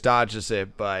Ghostface dodges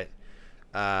it, but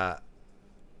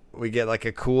we get like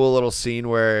a cool little scene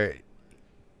where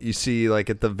you see like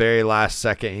at the very last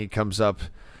second he comes up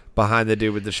behind the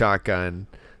dude with the shotgun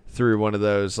through one of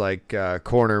those like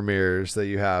corner mirrors that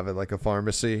you have at like a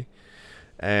pharmacy,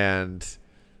 and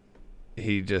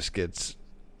he just gets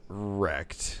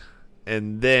wrecked.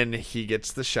 And then he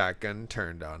gets the shotgun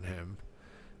turned on him,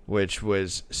 which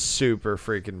was super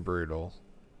freaking brutal.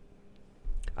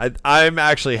 I'm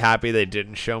actually happy they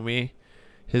didn't show me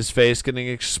his face getting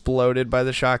exploded by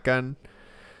the shotgun.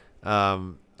 I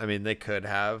mean, they could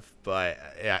have, but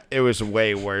yeah, it was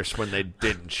way worse when they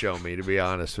didn't show me, to be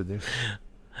honest with you.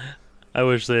 I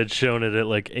wish they had shown it at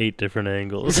like 8 different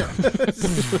angles.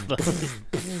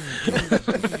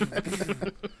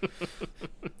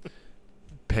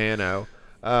 Pano.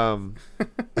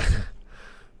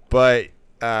 But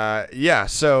yeah,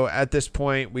 so at this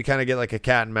point we kind of get like a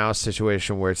cat and mouse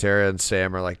situation where Tara and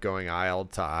Sam are like going aisle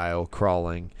to aisle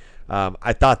crawling.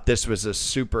 I thought this was a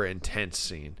super intense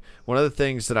scene. One of the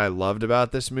things that I loved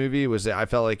about this movie was that I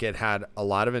felt like it had a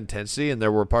lot of intensity, and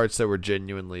there were parts that were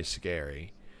genuinely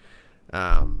scary.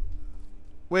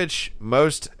 which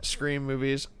most Scream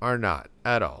movies are not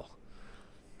at all.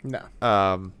 No.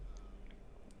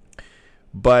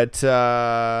 But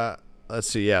let's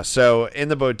see. Yeah. So in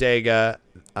the bodega,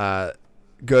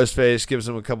 Ghostface gives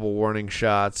him a couple warning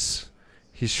shots.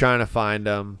 He's trying to find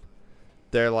them.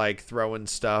 They're like throwing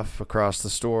stuff across the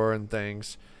store and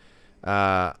things.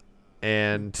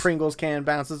 And Pringles can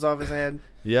bounces off his head.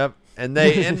 Yep. And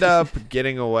they end up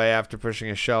getting away after pushing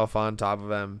a shelf on top of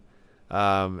him.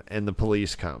 And the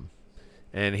police come.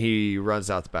 And he runs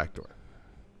out the back door.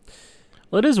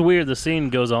 Well, it is weird the scene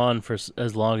goes on for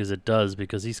as long as it does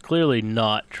because he's clearly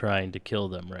not trying to kill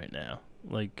them right now.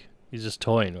 Like, he's just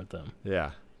toying with them.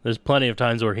 Yeah. There's plenty of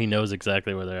times where he knows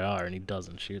exactly where they are and he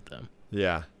doesn't shoot them.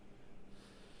 Yeah.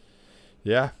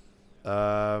 Yeah.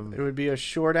 It would be a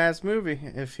short-ass movie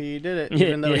if he did it,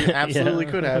 even though he absolutely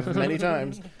could have many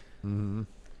times. Mm-hmm.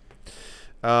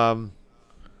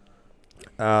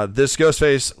 This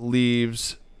Ghostface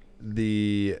leaves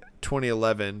the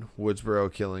 2011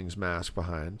 Woodsboro Killings mask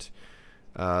behind.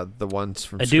 The ones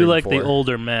from I Scream do like 4. the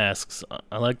older masks.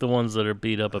 I like the ones that are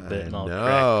beat up a bit and all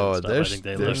cracked and stuff. I think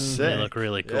they look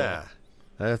really cool. Yeah.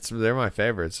 They're my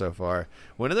favorite so far.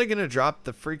 When are they going to drop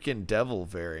the freaking devil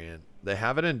variant? They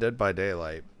have it in Dead by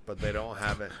Daylight, but they don't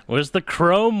have it. Where's the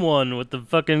chrome one with the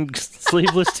fucking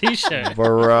sleeveless t-shirt?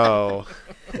 Bro,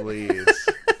 please.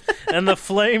 And the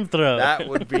flamethrower. That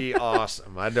would be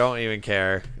awesome. I don't even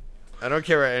care. I don't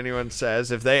care what anyone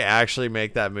says. If they actually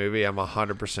make that movie, I'm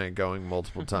 100% going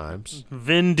multiple times.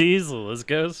 Vin Diesel as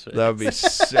Ghostface. That would be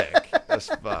sick as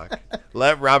fuck.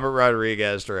 Let Robert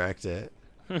Rodriguez direct it.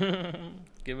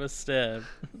 Give us Stab.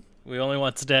 We only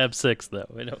want Stab 6 though.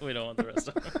 We don't want the rest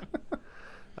of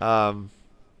them.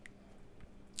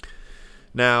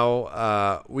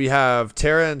 Now we have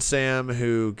Tara and Sam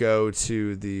who go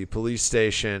to the police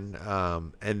station,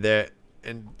 and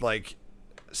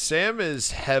Sam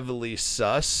is heavily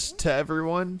sus to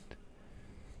everyone,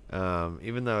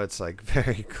 even though it's like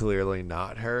very clearly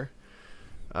not her.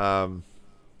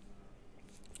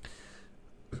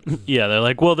 Yeah, they're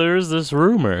like, well, there's this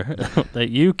rumor that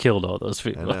you killed all those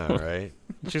people. I know, right?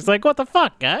 She's like, what the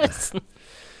fuck, guys?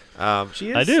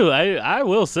 She is. I do. I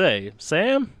will say,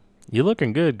 Sam, you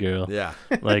looking good, girl. Yeah.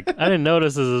 Like, I didn't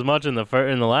notice this as much in the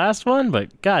last one,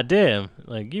 but goddamn,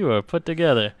 like, you are put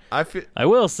together. I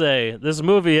will say, this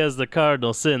movie has the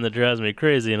cardinal sin that drives me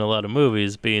crazy in a lot of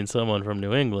movies, being someone from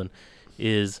New England,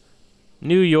 is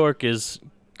New York is,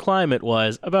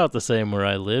 climate-wise, about the same where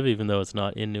I live, even though it's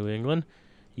not in New England.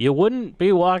 You wouldn't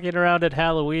be walking around at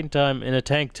Halloween time in a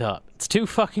tank top. It's too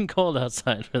fucking cold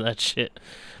outside for that shit.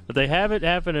 But they have it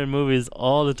happen in movies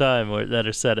all the time that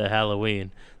are set at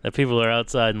Halloween, that people are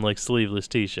outside in like sleeveless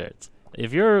t-shirts.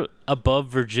 If you're above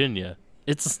Virginia,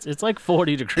 it's like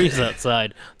 40 degrees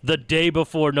outside the day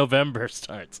before November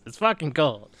starts. It's fucking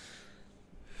cold.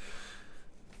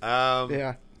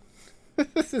 Yeah.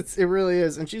 It really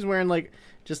is. And she's wearing like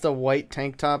just a white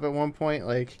tank top at one point.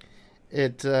 Like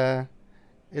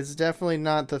it's definitely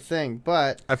not the thing,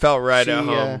 but I felt right at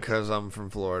home because I'm from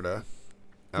Florida.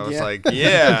 I was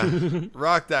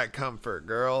rock that comfort,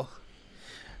 girl.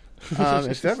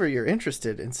 If ever you're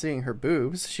interested in seeing her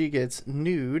boobs, she gets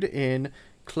nude in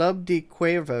Club de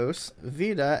Cuervos,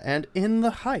 Vida, and In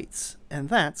the Heights. And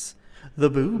that's the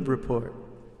Boob Report.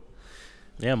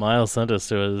 Yeah, Miles sent us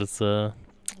to it.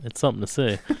 It's something to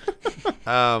see.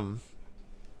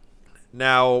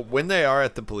 Now, when they are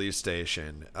at the police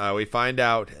station, we find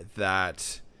out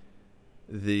that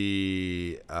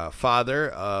the father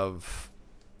of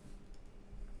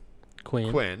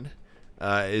Quinn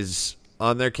is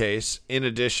on their case, in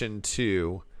addition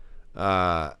to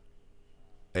a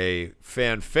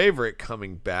fan favorite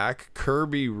coming back,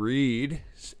 Kirby Reed,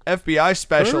 FBI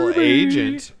Special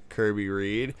Agent Kirby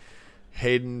Reed,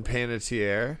 Hayden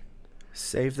Panettiere.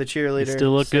 Save the cheerleader. You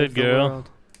still look good, girl. World.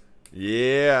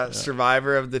 Yeah,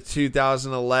 survivor of the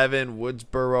 2011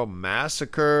 Woodsboro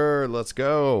Massacre. Let's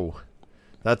go.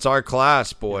 That's our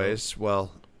class, boys.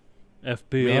 Well,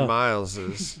 FBI. me and Miles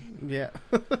is. Yeah.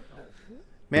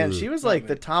 Man, she was like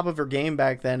the top of her game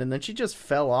back then, and then she just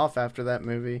fell off after that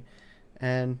movie.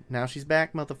 And now she's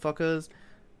back, motherfuckers.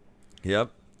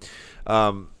 Yep.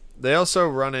 They also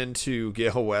run into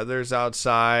Gale Weathers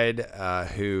outside,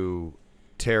 who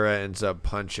Tara ends up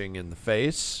punching in the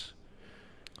face.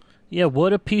 Yeah,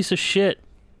 what a piece of shit.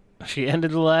 She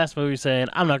ended the last movie saying,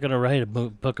 I'm not going to write a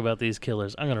book about these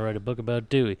killers. I'm going to write a book about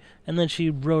Dewey. And then she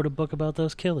wrote a book about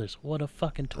those killers. What a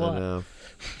fucking twat. I know.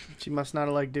 She must not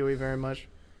have liked Dewey very much.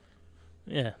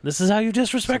 Yeah, this is how you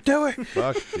disrespect Dewey.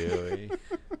 Fuck Dewey.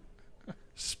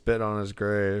 Spit on his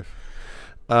grave.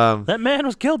 That man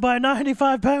was killed by a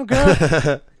 95-pound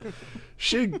gun.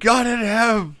 She gutted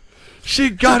him. She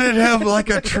gutted him like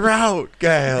a trout,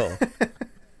 Gale.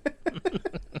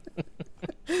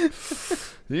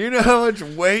 You know how much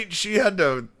weight she had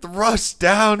to thrust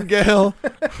down, Gale?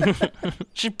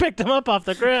 She picked him up off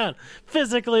the ground.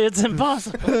 Physically, it's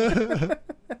impossible.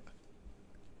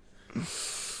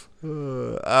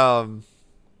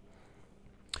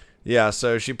 Yeah,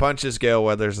 so she punches Gale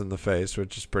Weathers in the face,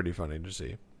 which is pretty funny to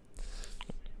see.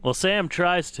 Well, Sam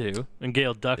tries to, and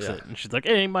Gale ducks it. And she's like,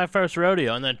 it ain't my first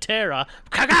rodeo. And then Tara,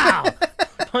 ka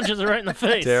punches her right in the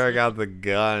face. Tara got the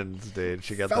guns, dude.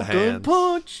 She got the Falcon hands.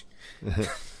 punch.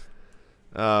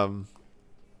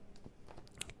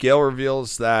 Gale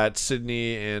reveals that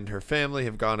Sydney and her family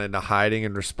have gone into hiding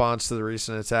in response to the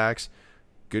recent attacks.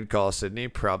 Good call, Sydney.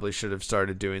 Probably should have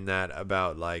started doing that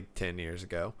about 10 years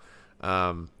ago.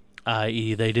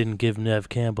 I.e., they didn't give Nev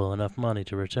Campbell enough money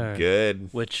to return. Good.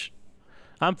 Which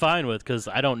I'm fine with, because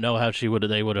I don't know how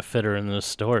they would have fit her in this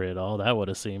story at all. That would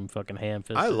have seemed fucking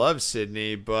ham-fisted. I love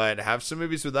Sydney, but have some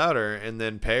movies without her, and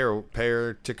then pay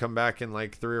her to come back in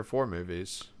 3 or 4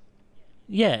 movies.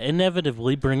 Yeah,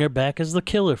 inevitably bring her back as the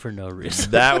killer for no reason.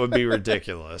 That would be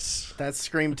ridiculous. That's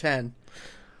Scream 10.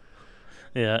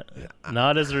 Yeah,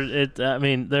 not as I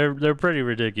mean, they're pretty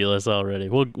ridiculous already.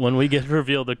 When we get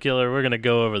revealed the killer, we're gonna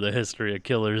go over the history of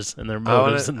killers and their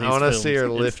motives in these films. I want to see her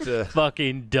lift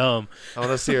fucking dumb. I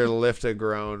want to see her lift a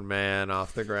grown man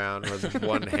off the ground with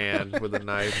one hand with a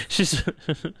knife.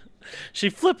 She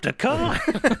flipped a car.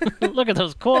 Look at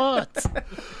those quads.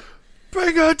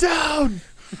 Bring her down.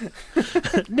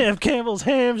 Nev Campbell's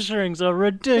hamstrings are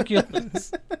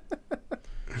ridiculous.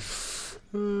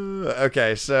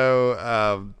 Okay,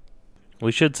 so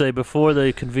we should say before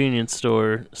the convenience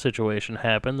store situation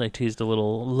happened, they teased a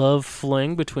little love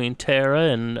fling between Tara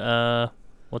and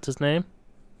what's his name?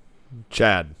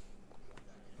 Chad.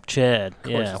 Yeah,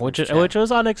 which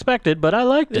was unexpected, but I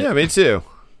liked it. Yeah, me too.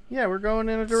 Yeah, we're going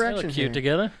in a They look direction cute here.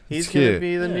 together. He's It's going to cute.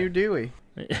 be the new Dewey.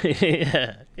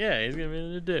 yeah, he's gonna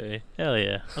be the Dewey. Hell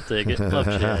yeah, I'll take it. Love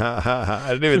Chad.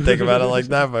 I didn't even think about it like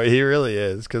that, but he really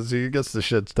is, because he gets the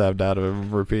shit stabbed out of him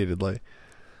repeatedly.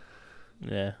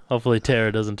 Yeah, hopefully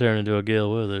Tara doesn't turn into a Gale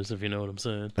Withers, if you know what I'm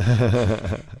saying.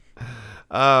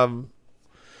 Not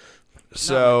like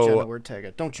Jenna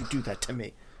Ortega. Don't you do that to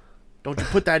me. Don't you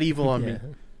put that evil on me.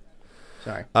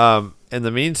 Sorry. In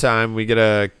the meantime, we get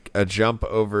a jump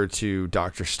over to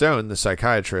Dr. Stone, the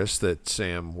psychiatrist that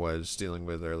Sam was dealing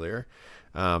with earlier.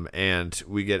 And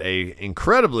we get a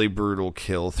incredibly brutal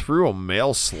kill through a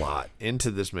mail slot into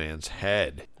this man's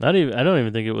head. I don't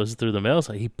even think it was through the mail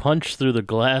slot. He punched through the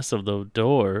glass of the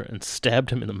door and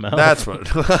stabbed him in the mouth. That's what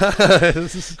it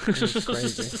was.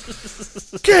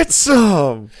 Crazy. Get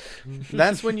some!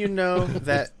 That's when you know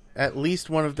that at least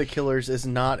one of the killers is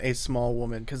not a small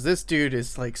woman, because this dude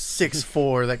is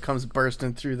 6'4" that comes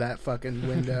bursting through that fucking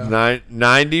window.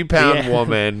 90-pound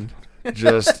woman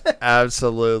just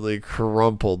absolutely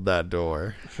crumpled that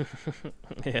door.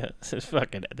 Yeah, it's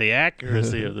fucking the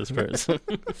accuracy of this person.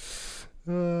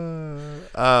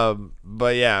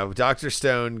 But yeah, Dr.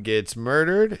 Stone gets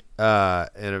murdered in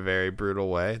a very brutal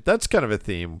way. That's kind of a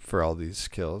theme for all these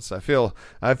kills. I feel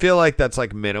like that's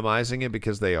minimizing it,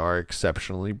 because they are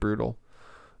exceptionally brutal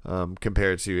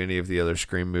compared to any of the other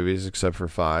Scream movies except for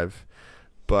 5.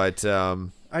 But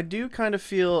I do kind of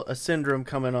feel a syndrome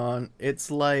coming on. It's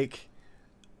like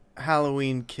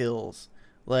Halloween Kills.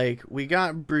 We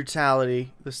got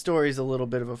brutality. The story's a little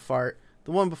bit of a fart.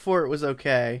 The one before it was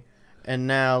okay. And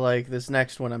now, this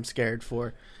next one I'm scared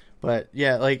for. But,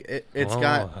 yeah, it's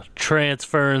got...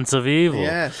 transference of evil.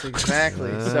 Yes, exactly.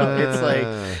 So it's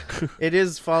it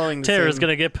is following the Tara's same...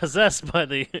 going to get possessed by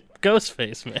the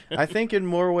Ghostface man. I think in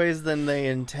more ways than they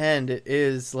intend, it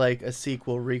is a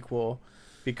sequel-requel.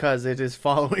 Because it is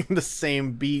following the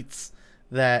same beats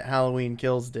that Halloween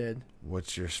Kills did.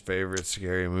 what's your favorite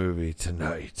scary movie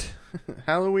tonight?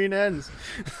 Halloween Ends.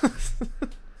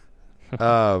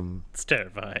 It's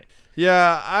terrifying.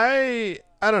 Yeah, I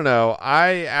don't know.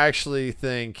 I actually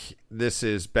think this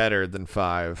is better than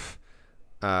 5.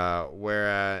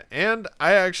 And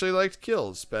I actually liked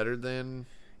Kills better than...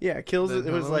 Yeah, Kills, than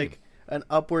it was Halloween. an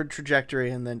upward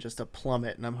trajectory and then just a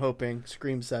plummet. And I'm hoping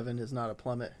Scream 7 is not a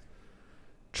plummet.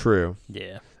 True.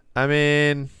 Yeah. I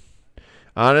mean,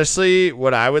 honestly,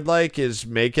 what I would like is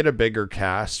make it a bigger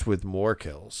cast with more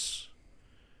kills.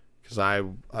 Because I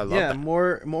love that.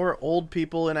 more old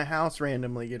people in a house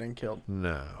randomly getting killed.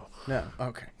 No. No,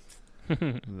 okay.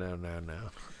 No.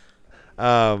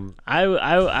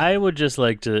 I would just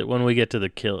like to, when we get to the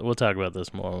kill, we'll talk about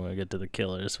this more when we get to the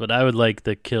killers, but I would like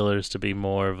the killers to be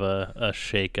more of a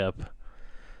shake up.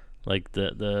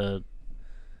 The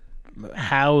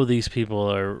how these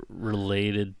people are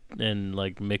related and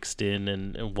like mixed in,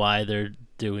 and why they're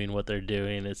doing what they're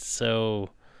doing. It's so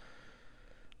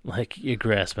like you're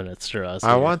grasping at straws.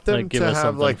 I here. want them like, give to us have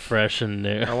something like fresh and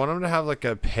new. I want them to have like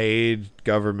a paid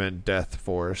government death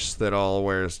force that all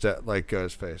wears like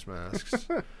Ghostface masks.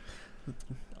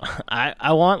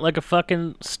 I want like a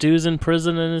fucking Stu's in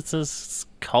prison and it's a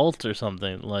cult or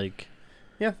something. Like,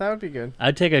 Yeah, that would be good.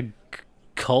 I'd take a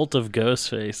cult of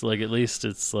Ghostface. Like, at least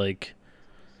it's like,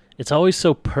 it's always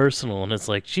so personal, and it's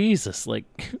like, Jesus,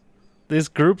 like, this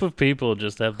group of people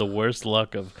just have the worst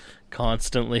luck of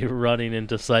constantly running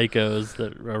into psychos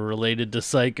that are related to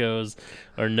psychos,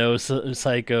 or no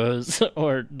psychos,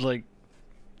 or like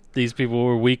these people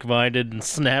were weak-minded and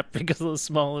snapped because of the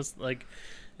smallest. Like,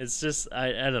 it's just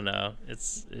I don't know.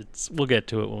 It's we'll get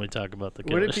to it when we talk about the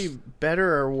killers. Would it be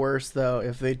better or worse though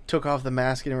if they took off the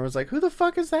mask and was like, "Who the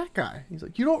fuck is that guy?" He's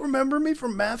like, "You don't remember me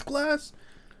from math class?"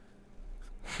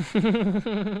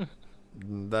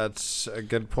 That's a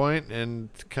good point, and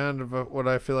kind of what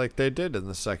I feel like they did in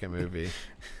the second movie.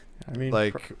 I mean,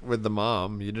 Like with the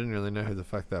mom, you didn't really know who the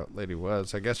fuck that lady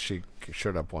was. I guess she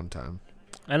showed up one time.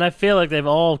 And I feel like they've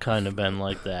all kind of been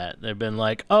like that. They've been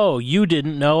like, "Oh, you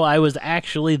didn't know I was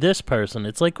actually this person."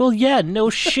 It's like, well, yeah, no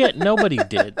shit, nobody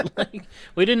did. Like,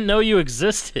 we didn't know you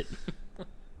existed.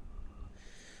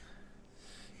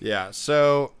 Yeah,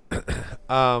 so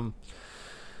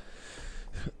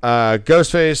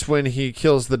Ghostface, when he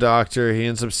kills the doctor, he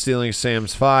ends up stealing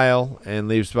Sam's file and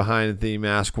leaves behind the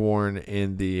mask worn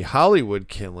in the Hollywood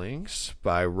killings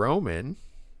by Roman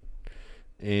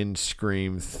in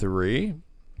Scream 3.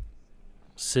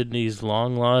 Sydney's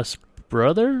long lost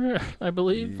brother, I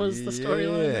believe, was the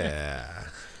storyline. Yeah,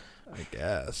 I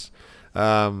guess.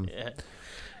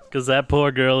 Because that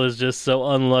poor girl is just so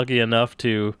unlucky enough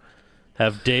to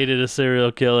have dated a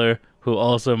serial killer who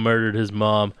also murdered his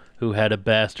mom, who had a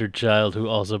bastard child who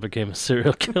also became a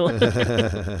serial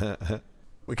killer.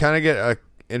 We kind of get an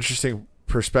interesting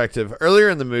perspective. Earlier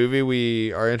in the movie,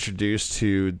 we are introduced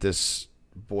to this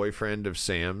boyfriend of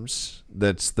Sam's.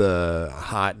 That's the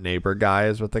hot neighbor guy,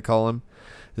 is what they call him.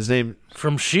 His name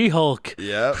From She-Hulk.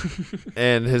 Yep.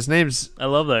 And his name's I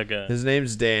love that guy.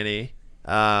 Danny.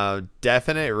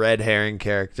 Definite red herring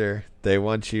character. They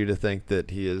want you to think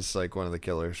that he is like one of the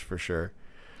killers for sure.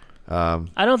 I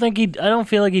don't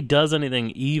feel like he does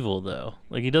anything evil though.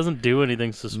 Like, he doesn't do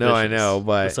anything suspicious. No, I know,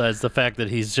 but besides the fact that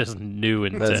he's just new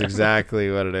in that's town. exactly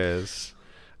what it is.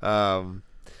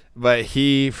 But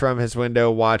he, from his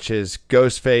window, watches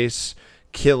Ghostface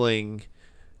killing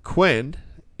Quinn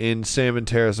in Sam and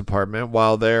Tara's apartment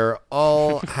while they're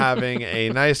all having a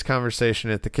nice conversation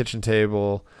at the kitchen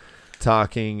table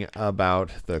talking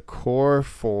about the Core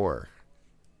 4.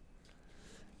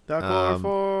 the Core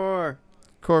 4.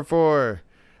 Core 4.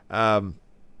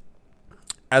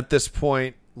 At this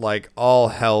point, like, all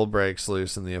hell breaks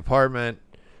loose in the apartment.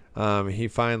 He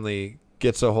finally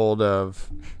gets a hold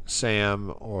of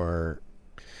Sam or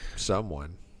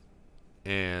someone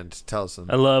and tells them.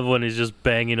 I love when he's just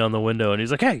banging on the window and he's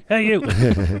like, hey, you.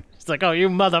 It's like, oh, you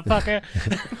motherfucker.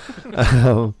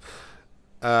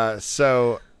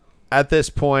 So at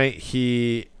this point,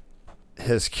 he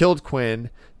has killed Quinn.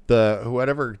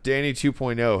 Whatever Danny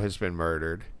 2.0 has been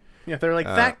murdered. Yeah, they're like,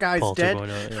 that guy's Paul dead.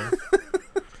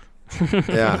 2.0,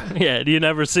 Yeah. yeah, you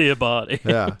never see a body.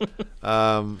 Yeah.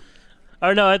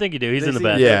 Or no, I think you do. He's They in the see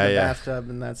bathroom. him Yeah, in the yeah. bathtub,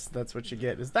 and that's what you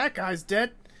get. Is that guy's dead?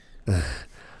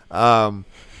 And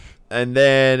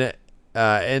then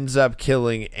ends up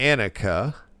killing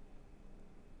Annika,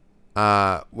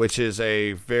 which is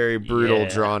a very brutal, Yeah.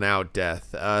 drawn-out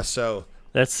death. So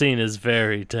That scene is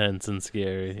very tense and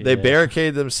scary. they yeah.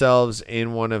 barricade themselves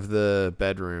in one of the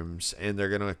bedrooms, and they're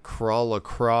going to crawl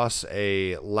across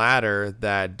a ladder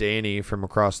that Danny from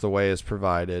across the way has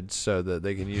provided so that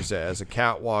they can use it as a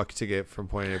catwalk to get from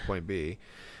point A to point B.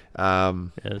 Yeah,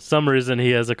 some reason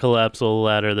he has a collapsible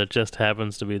ladder that just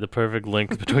happens to be the perfect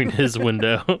length between his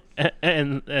window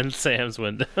and Sam's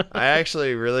window. I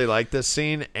actually really like this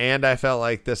scene, and I felt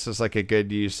like this was like a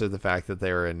good use of the fact that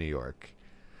they were in New York.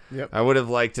 Yep. I would have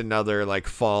liked another like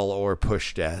fall or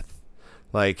push death.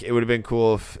 Like, it would have been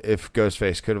cool if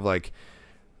Ghostface could have like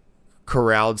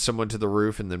corralled someone to the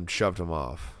roof and then shoved him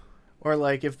off. Or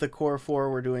like if the Core 4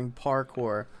 were doing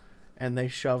parkour and they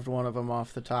shoved one of them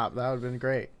off the top. That would have been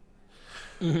great.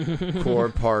 Core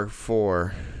Park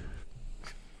 4.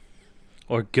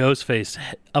 Or Ghostface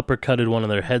uppercutted one of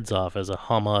their heads off as a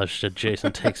homage to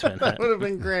Jason Takes That Manhattan. would have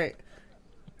been great.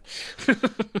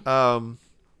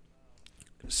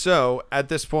 So at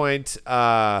this point,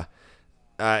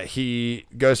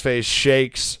 Ghostface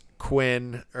shakes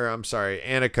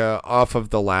Annika off of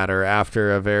the ladder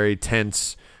after a very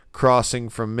tense crossing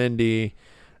from Mindy,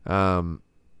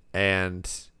 and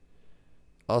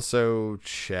also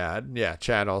Chad. Yeah,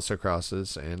 Chad also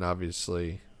crosses, and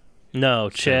obviously. No,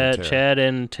 Chad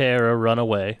and Tara run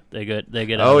away. They get.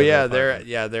 Oh out yeah, of their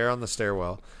apartment. they're on the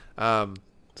stairwell.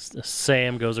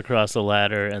 Sam goes across the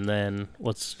ladder, and then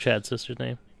what's Chad's sister's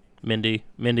name? Mindy.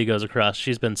 Mindy goes across.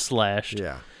 She's been slashed.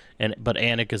 Yeah. But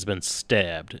Annika's been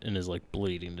stabbed and is like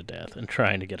bleeding to death and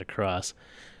trying to get across.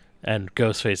 And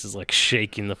Ghostface is like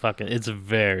shaking the fucking. It's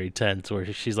very tense where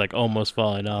she's like almost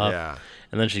falling off. Yeah.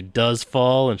 And then she does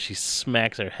fall and she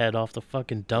smacks her head off the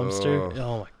fucking dumpster.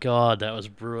 Oh my god, that was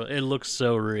brutal. It looks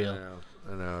so real.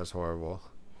 I know, it's horrible.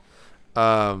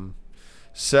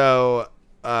 So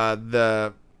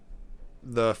the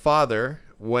father,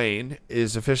 Wayne,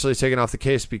 is officially taken off the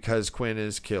case because Quinn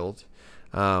is killed.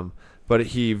 But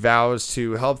he vows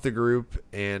to help the group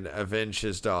and avenge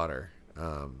his daughter.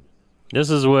 This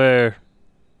is where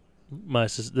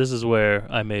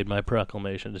I made my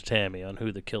proclamation to Tammy on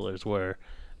who the killers were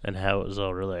and how it was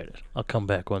all related. I'll come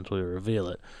back once we reveal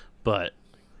it. But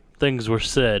things were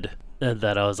said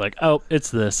that I was like, oh,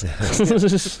 it's this.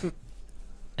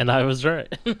 And I was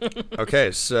right.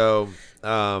 Okay, so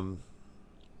So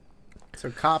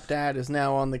Cop Dad is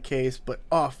now on the case, but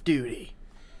off duty.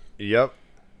 Yep.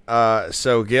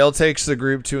 So Gail takes the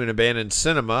group to an abandoned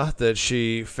cinema that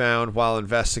she found while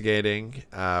investigating,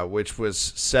 which was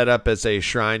set up as a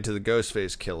shrine to the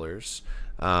Ghostface killers,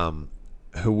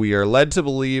 who we are led to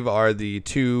believe are the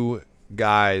two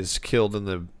guys killed in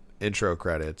the intro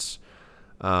credits.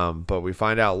 But we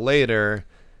find out later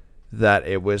that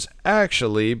it was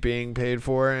actually being paid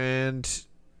for and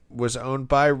was owned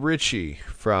by Richie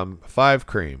from Five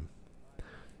Cream,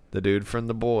 the dude from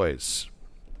The Boys.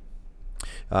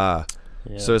 So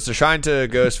it's a shrine to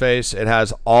Ghostface. It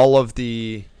has all of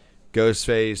the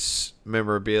Ghostface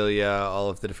memorabilia, all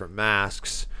of the different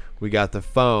masks. We got the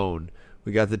phone.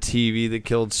 We got the TV that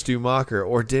killed Stu Macher.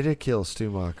 Or did it kill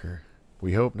Stu Macher?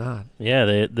 We hope not. Yeah,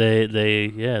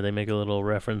 they make a little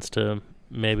reference to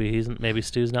maybe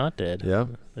Stu's not dead. Yeah.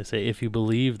 They say if you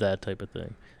believe that type of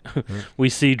thing. We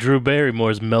see Drew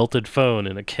Barrymore's melted phone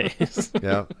in a case.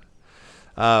 Yeah.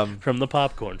 From the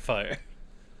popcorn fire.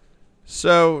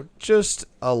 So, just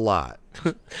a lot.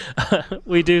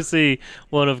 We do see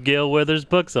one of Gail Weathers'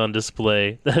 books on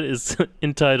display that is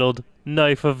entitled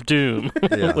Knife of Doom,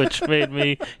 Yeah. which made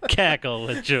me cackle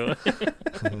with joy.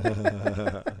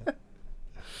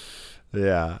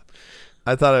 Yeah.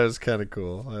 I thought it was kind of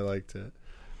cool. I liked it.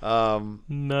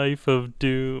 Knife of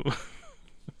Doom.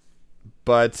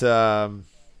 But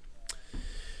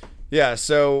yeah,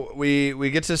 so we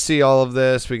get to see all of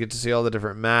this. We get to see all the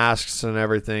different masks and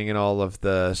everything and all of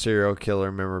the serial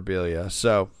killer memorabilia.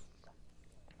 So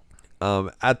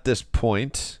at this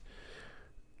point,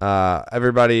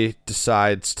 everybody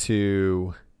decides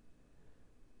to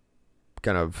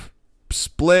kind of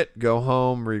split, go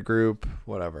home, regroup,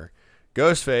 whatever.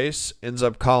 Ghostface ends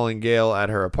up calling Gail at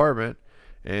her apartment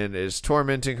and is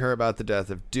tormenting her about the death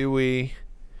of Dewey.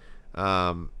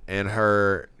 And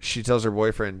she tells her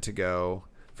boyfriend to go.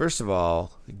 First of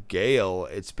all, Gail,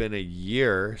 it's been a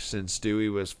year since Dewey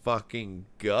was fucking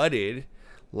gutted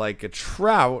like a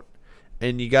trout,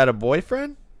 and you got a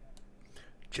boyfriend?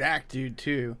 Jack dude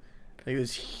too. Like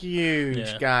this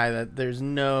huge guy that there's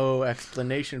no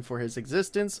explanation for his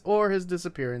existence or his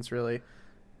disappearance, really.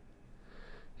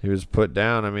 He was put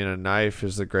down. I mean, a knife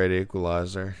is the great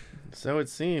equalizer. So it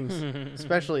seems.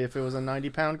 Especially if it was a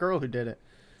 90-pound girl who did it.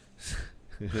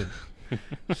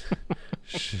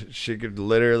 She could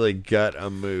literally gut a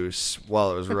moose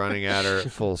while it was running at her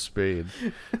at full speed.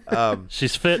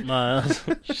 She's fit, Miles.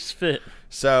 She's fit.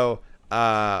 So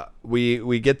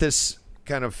we get this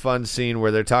kind of fun scene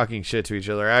where they're talking shit to each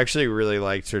other. I actually really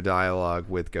liked her dialogue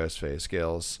with Ghostface.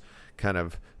 Gail's kind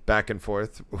of back and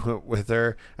forth with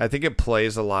her. I think it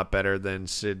plays a lot better than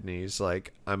Sydney's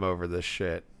like I'm over this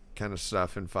shit kind of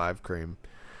stuff in Five Cream.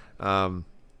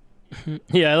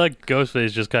 Yeah, I like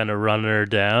Ghostface just kind of running her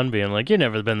down, being like, "You've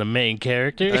never been the main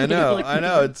character." I know,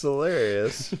 it's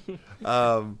hilarious.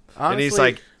 Honestly, and he's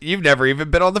like, "You've never even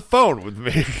been on the phone with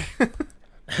me."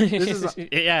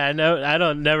 Yeah, I know.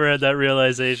 I never had that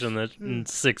realization that in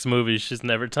 6 movies she's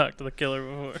never talked to the killer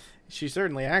before. She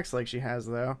certainly acts like she has,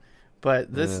 though.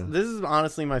 But this is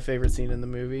honestly my favorite scene in the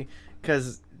movie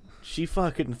because she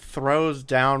fucking throws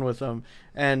down with him,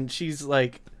 and she's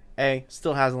like,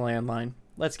 still has a landline.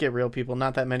 Let's get real, people.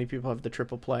 Not that many people have the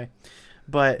triple play,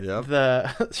 but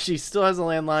she still has a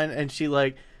landline, and she's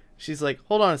like,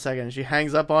 hold on a second. And she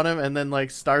hangs up on him, and then like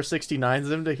star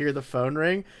 69s him to hear the phone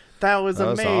ring. That was That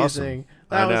was amazing. awesome.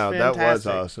 That was that was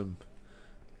fantastic. awesome.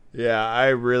 Yeah, I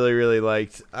really, really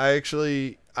liked. I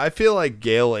feel like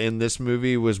Gale in this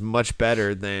movie was much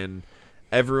better than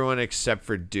everyone except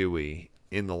for Dewey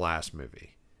in the last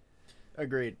movie.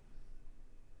 Agreed.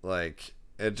 Like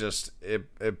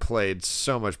it played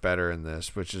so much better in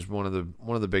this, which is one of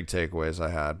the big takeaways I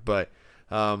had. But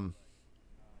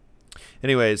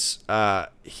anyways, I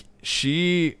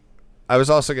was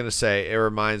also going to say, it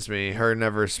reminds me, her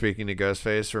never speaking to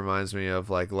Ghostface reminds me of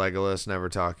like Legolas never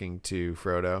talking to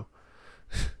Frodo.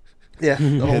 Yeah,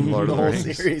 the whole, In Lord of the whole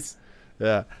Rings. series.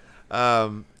 Yeah.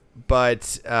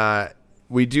 But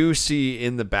we do see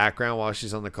in the background while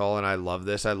she's on the call, and I love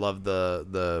this. I love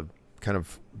the kind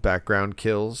of background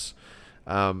kills.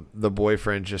 The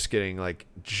boyfriend just getting like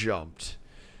jumped,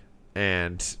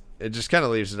 and it just kind of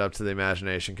leaves it up to the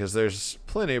imagination because there's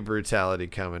plenty of brutality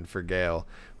coming for Gale.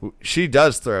 She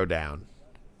does throw down.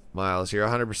 Miles, you're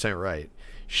 100% right.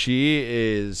 She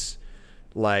is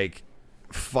like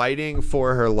fighting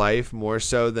for her life more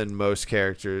so than most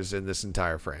characters in this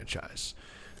entire franchise.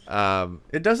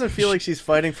 It doesn't feel like she's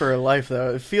fighting for her life,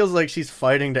 though. It feels like she's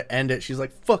fighting to end it. She's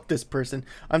like, fuck this person.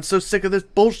 I'm so sick of this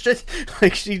bullshit.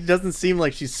 Like, she doesn't seem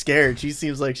like she's scared. She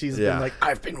seems like she's been like,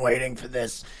 I've been waiting for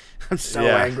this. I'm so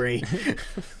angry.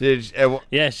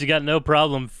 Yeah, she got no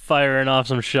problem firing off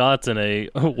some shots in a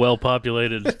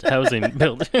well-populated housing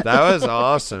building. That was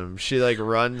awesome. She like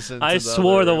runs into I the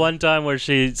swore other the room. one time where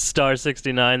she star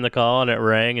 69 the call and it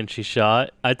rang and she shot.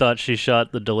 I thought she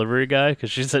shot the delivery guy because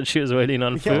she said she was waiting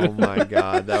on food. Oh my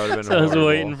god, that would have been So I was horrible.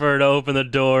 waiting for her to open the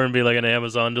door and be like an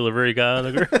Amazon delivery guy on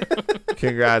the ground.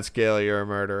 Congrats, Gale, you're a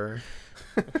murderer.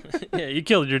 Yeah, you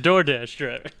killed your DoorDash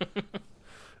driver.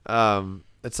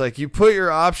 It's like you put your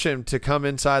option to come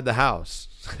inside the house.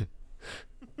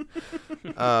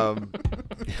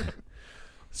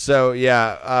 So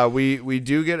yeah, we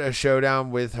do get a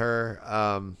showdown with her.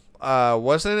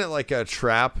 Wasn't it like a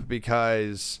trap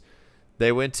because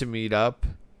they went to meet up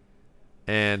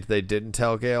and they didn't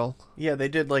tell Gale? Yeah, they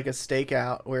did like a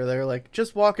stakeout where they're like,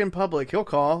 just walk in public. He'll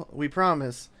call. We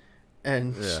promise.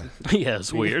 And Yeah,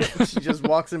 it's weird. she just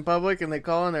walks in public and they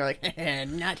call and they're like,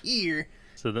 not here.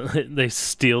 So then they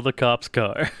steal the cop's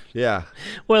car. Yeah.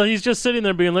 Well, he's just sitting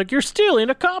there being like, you're stealing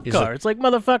a cop He's car. like- It's like,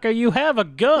 motherfucker, you have a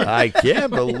gun. I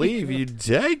can't believe you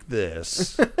take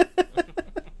this.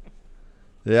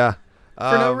 Yeah.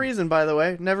 For no reason, by the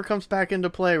way. Never comes back into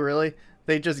play, really.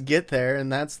 They just get there,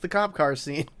 and that's the cop car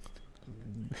scene.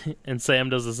 And Sam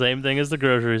does the same thing as the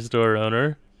grocery store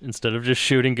owner. Instead of just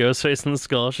shooting Ghostface in the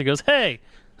skull, she goes, hey,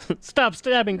 stop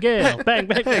stabbing Gale. Bang,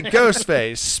 bang, Hey, bang.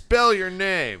 Ghostface, spell your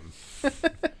name.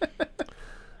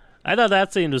 I thought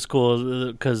that scene was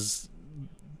cool because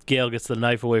Gale gets the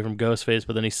knife away from Ghostface,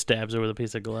 but then he stabs her with a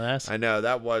piece of glass. I know,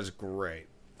 that was great.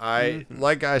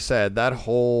 Like I said, that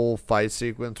whole fight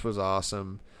sequence was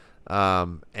awesome.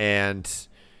 And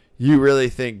you really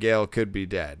think Gale could be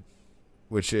dead,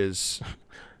 which is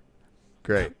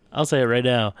great. I'll say it right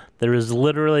now. There is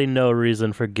literally no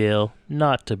reason for Gale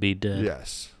not to be dead.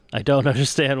 Yes. I don't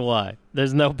understand why.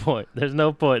 There's no point. There's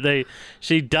no point.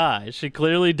 She dies. She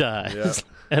clearly dies. Yeah.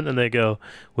 And then they go,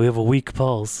 we have a weak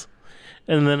pulse.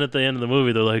 And then at the end of the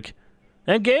movie, they're like,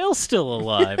 and Gale's still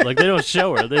alive. Like, they don't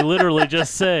show her. They literally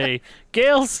just say,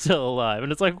 Gale's still alive.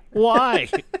 And it's like, why?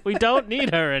 We don't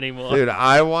need her anymore. Dude,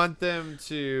 I want them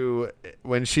to,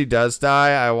 when she does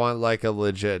die, I want like a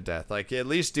legit death. Like, at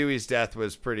least Dewey's death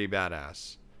was pretty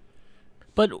badass.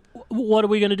 But what are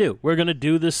we going to do? We're going to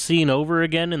do this scene over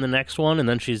again in the next one, and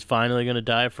then she's finally going to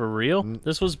die for real?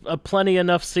 This was a plenty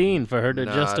enough scene for her to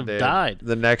just have dude. died.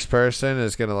 The next person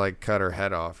is going to like cut her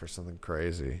head off or something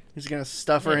crazy. He's going to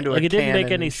stuff her into Like, a it didn't cannon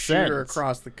make any and shoot her sense.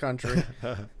 across the country.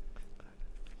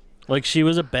 Like, she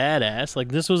was a badass. Like,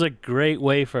 this was a great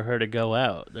way for her to go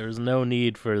out. There was no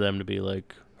need for them to be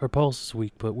like, her pulse is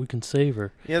weak, but we can save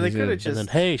her. Yeah, they He's could gonna- have just... And then,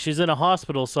 hey, she's in a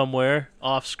hospital somewhere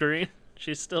off screen.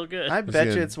 She's still good. I bet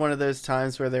you good. it's one of those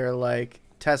times where they're like,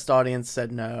 test audience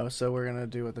said no, so we're going to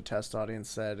do what the test audience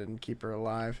said and keep her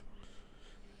alive.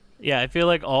 Yeah, I feel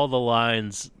like all the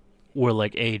lines were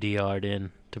like ADR'd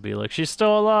in to be like, she's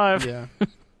still alive. Yeah.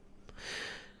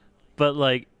 But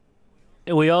like,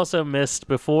 we also missed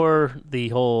before the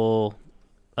whole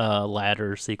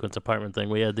ladder sequence apartment thing.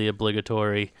 We had the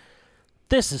obligatory,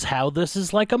 this is how this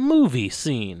is like a movie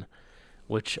scene,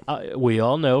 which we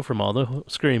all know from all the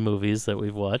Scream movies that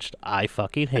we've watched. I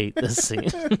fucking hate this scene.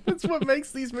 That's what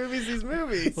makes these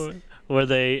movies. Where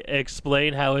they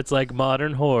explain how it's like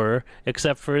modern horror,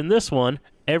 except for in this one,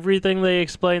 everything they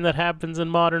explain that happens in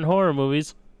modern horror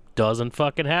movies doesn't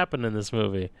fucking happen in this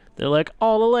movie. They're like,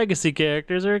 all the legacy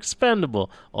characters are expendable.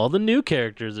 All the new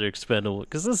characters are expendable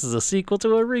because this is a sequel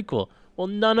to a requel. Well,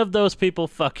 none of those people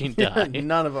fucking die.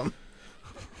 None of them.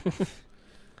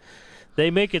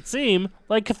 They make it seem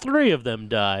like 3 of them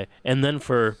die, and then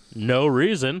for no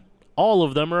reason, all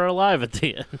of them are alive at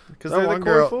the end. Because That they're one the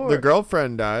core girl, four. the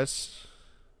girlfriend dies.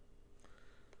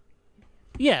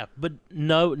 Yeah, but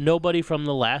nobody from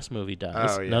the last movie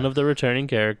dies. Oh, yeah. None of the returning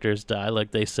characters die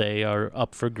like they say are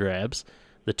up for grabs.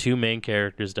 The 2 main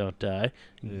characters don't die.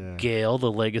 Yeah. Gale,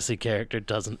 the legacy character,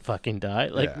 doesn't fucking die.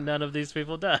 Like, Yeah. none of these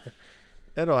people die.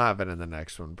 It'll happen in the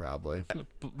next one, probably.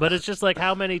 But it's just like,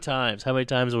 how many times? How many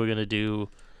times are we going to do...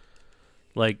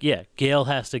 Like, yeah, Gale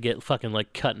has to get fucking,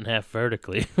 like, cut in half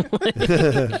vertically.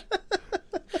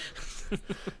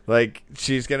 Like,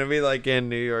 she's going to be, like, in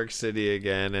New York City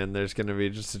again, and there's going to be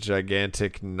just a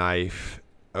gigantic knife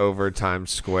over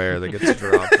Times Square that gets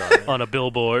dropped on it. On a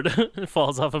billboard. It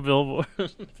falls off a billboard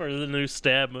for the new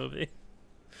Stab movie.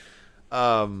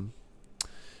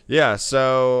 Yeah,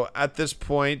 so at this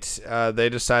point, they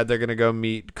decide they're going to go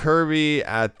meet Kirby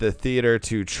at the theater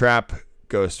to trap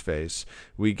Ghostface.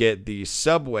 We get the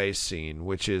subway scene,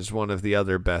 which is one of the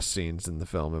other best scenes in the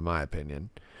film, in my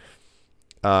opinion.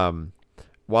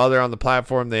 While they're on the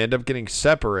platform, they end up getting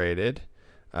separated.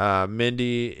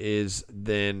 Mindy is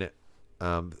then,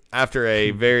 after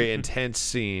a very intense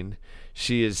scene,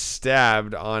 she is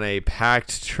stabbed on a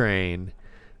packed train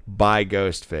by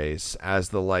Ghostface as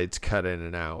the lights cut in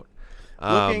and out.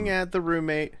 Looking at the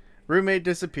roommate. Roommate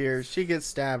disappears. She gets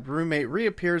stabbed. Roommate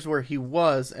reappears where he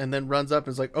was and then runs up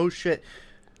and is like, oh shit.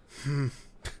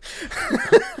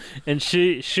 And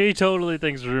she totally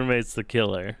thinks roommate's the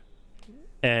killer.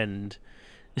 And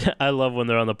I love when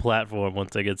they're on the platform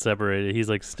once they get separated. He's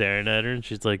like staring at her and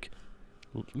she's like,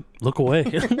 look away.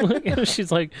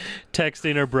 She's like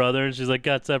texting her brother and she's like,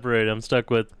 got separated. I'm stuck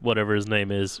with whatever his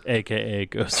name is, aka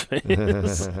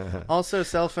Ghostface. Also,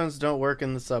 cell phones don't work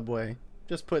in the subway.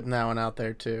 Just putting that one out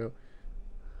there too.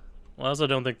 Well, I also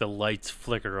don't think the lights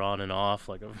flicker on and off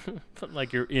like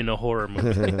like you're in a horror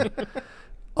movie.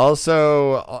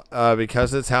 Also,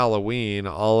 because it's Halloween,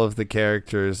 all of the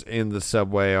characters in the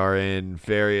subway are in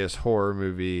various horror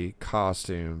movie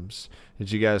costumes.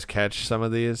 Did you guys catch some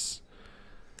of these?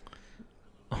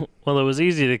 Well, it was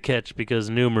easy to catch because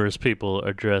numerous people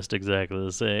are dressed exactly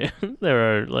the same.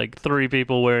 There are like 3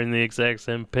 people wearing the exact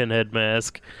same pinhead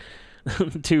mask.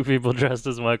 2 people dressed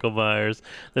as Michael Myers.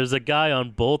 There's a guy on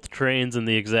both trains in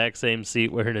the exact same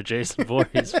seat wearing a Jason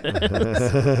Voorhees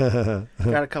mask.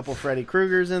 Got a couple Freddy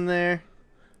Kruegers in there.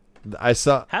 I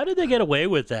saw. How did they get away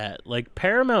with that? Like,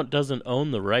 Paramount doesn't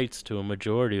own the rights to a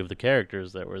majority of the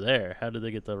characters that were there. How did they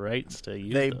get the rights to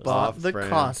use They those? bought the Off-brand.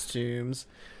 costumes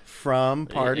from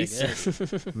Party I City.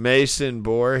 guess. Mason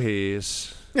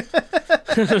Voorhees.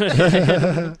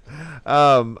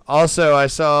 Also, I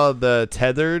saw the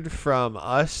Tethered from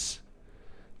Us,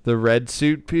 the red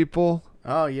suit people.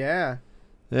 Oh, yeah.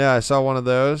 Yeah, I saw one of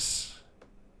those.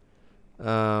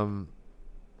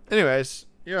 Anyways,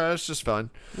 yeah, it's just fun.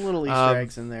 Little Easter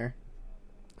eggs in there.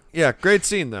 Yeah, great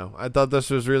scene though. I thought this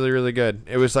was really, really good.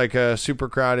 It was like a super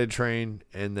crowded train,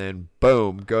 and then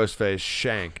boom, Ghostface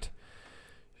shanked.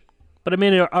 But I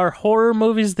mean, are horror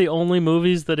movies the only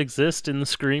movies that exist in the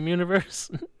Scream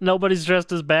universe? Nobody's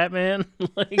dressed as Batman.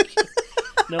 Like,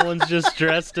 no one's just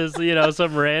dressed as,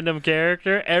 some random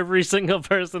character. Every single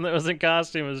person that was in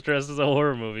costume was dressed as a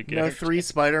horror movie No character. 3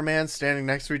 Spider-Mans standing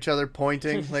next to each other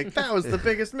pointing. Like, that was the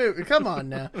biggest movie. Come on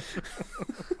now.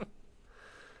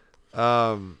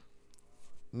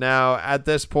 Now, at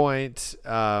this point,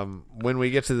 when we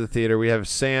get to the theater, we have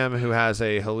Sam, who has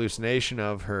a hallucination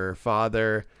of her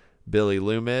father, Billy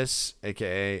Loomis,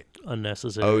 a.k.a.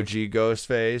 Unnecessary. OG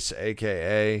Ghostface,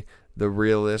 a.k.a. The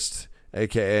Realist,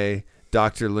 a.k.a.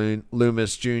 Dr.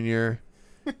 Loomis Jr.,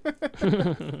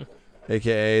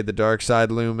 a.k.a. The Dark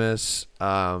Side Loomis.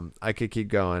 I could keep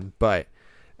going, but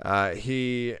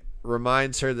he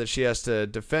reminds her that she has to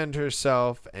defend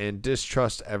herself and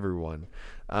distrust everyone.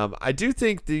 I do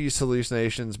think these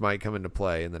hallucinations might come into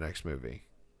play in the next movie.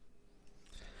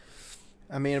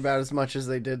 I mean, about as much as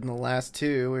they did in the last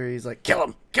 2, where he's like, kill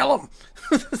him! Kill him!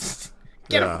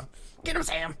 Get him! Get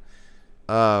him,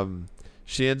 Sam!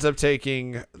 She ends up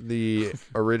taking the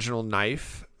original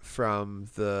knife from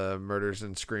the murders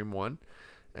in Scream 1.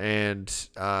 And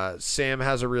Sam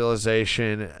has a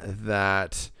realization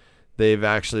that they've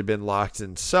actually been locked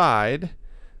inside,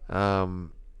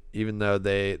 even though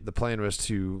the plan was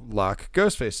to lock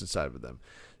Ghostface inside with them.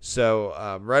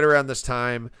 So right around this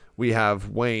time, we have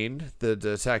Wayne, the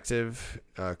detective,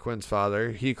 Quinn's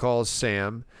father. He calls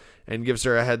Sam and gives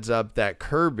her a heads up that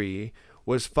Kirby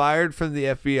was fired from the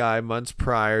FBI months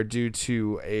prior due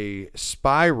to a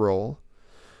spiral,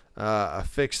 a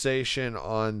fixation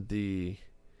on the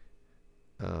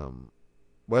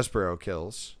Westboro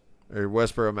kills, or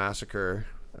Westboro massacre,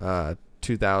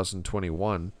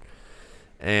 2021.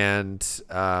 And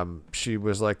she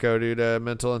was let go due to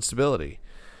mental instability.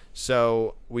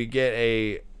 So we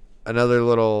get another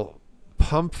little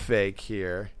pump fake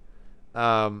here.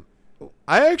 I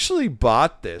actually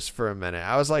bought this for a minute.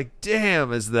 I was like,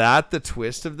 damn, is that the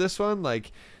twist of this one?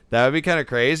 Like, that would be kind of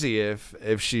crazy if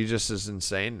she just is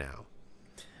insane now.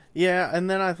 Yeah, and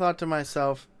then I thought to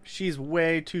myself, she's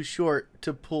way too short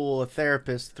to pull a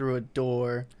therapist through a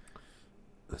door.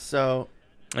 So...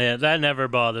 Yeah, that never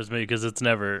bothers me because it's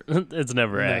never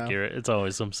accurate. It's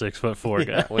always some 6'4"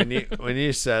 guy. When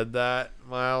you said that,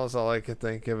 Miles, all I could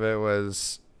think of it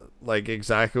was like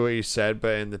exactly what you said,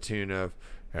 but in the tune of,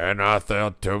 and I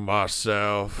thought to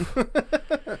myself,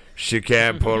 she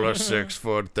can't pull a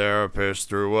 6-foot therapist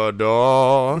through a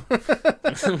door.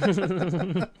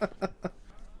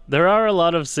 There are a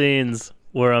lot of scenes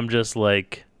where I'm just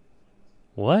like,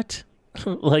 what?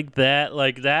 like that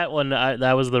one,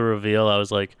 that was the reveal. I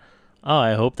was like, oh,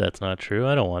 I hope that's not true.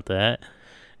 I don't want that.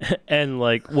 And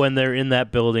like when they're in that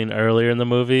building earlier in the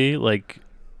movie, like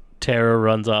Tara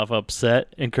runs off upset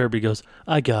and Kirby goes,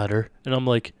 I got her. And I'm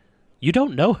like, you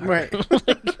don't know her. Right.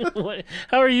 Like,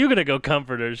 how are you going to go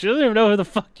comfort her? She doesn't even know who the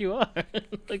fuck you are.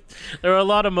 Like, there are a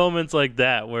lot of moments like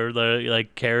that where the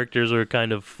like characters are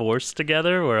kind of forced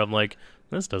together where I'm like,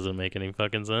 this doesn't make any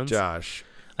fucking sense. Josh.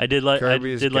 I did like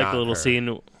Kirby's the little her.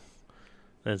 scene.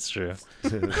 That's true.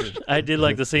 I did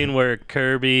like the scene where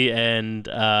Kirby and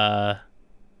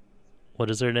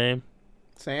what is her name?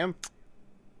 Sam?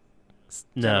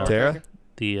 No, Tara?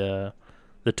 the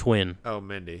twin. Oh,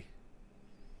 Mindy.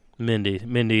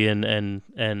 Mindy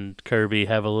and Kirby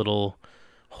have a little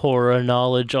horror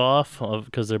knowledge off of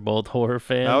because they're both horror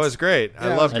fans. That was great.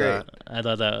 I loved it. I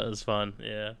thought that was fun.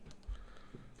 Yeah.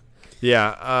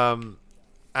 Yeah.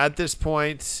 At this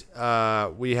point,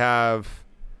 we have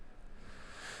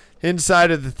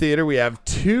inside of the theater, we have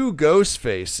two ghost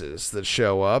faces that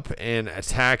show up and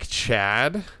attack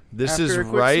Chad. This After is a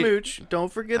quick right. Smooch. Don't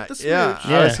forget the smooch. Yeah,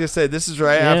 I was gonna say this is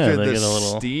right after they the get a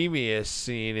little- steamiest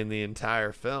scene in the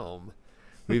entire film.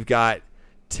 We've got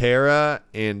Tara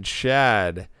and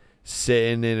Chad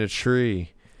sitting in a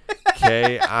tree.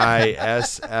 KISSING.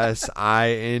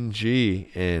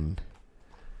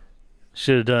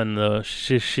 Should have done the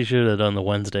she should have done the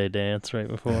Wednesday dance right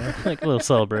before, like a little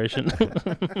celebration.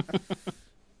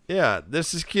 Yeah,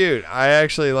 this is cute. I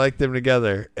actually like them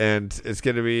together, and it's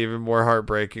going to be even more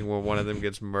heartbreaking when one of them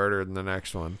gets murdered in the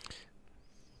next one.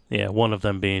 Yeah, one of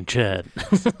them being Chad.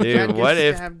 Dude, Chad what gets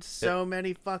if? stabbed so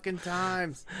many fucking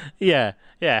times. Yeah.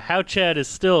 How Chad is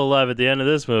still alive at the end of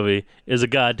this movie is a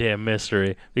goddamn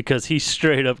mystery because he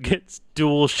straight up gets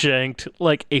dual shanked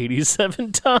like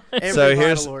 87 times. Every So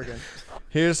vital organ.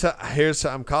 Here's how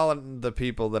I'm calling the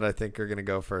people that I think are going to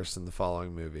go first in the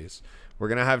following movies. We're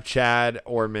going to have Chad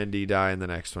or Mindy die in the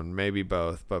next one. Maybe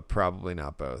both, but probably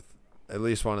not both. At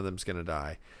least one of them's going to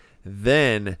die.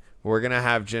 Then we're going to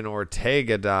have Jen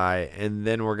Ortega die, and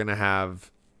then we're going to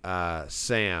have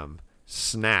Sam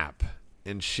snap,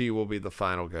 and she will be the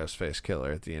final Ghostface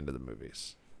killer at the end of the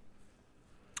movies.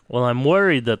 Well, I'm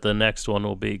worried that the next one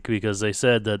will be because they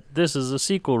said that this is a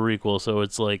sequel requel, so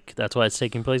it's like that's why it's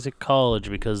taking place at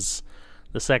college because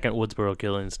the second Woodsboro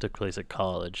killings took place at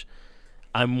college.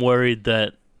 I'm worried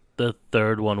that the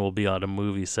third one will be on a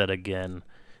movie set again,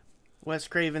 Wes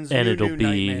Craven's and new it'll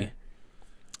be nightmare.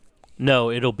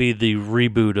 no, it'll be the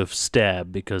reboot of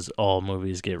Stab because all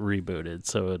movies get rebooted,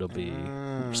 so it'll be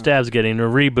Stab's getting a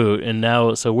reboot, and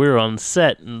now so we're on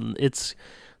set, and it's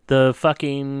the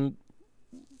fucking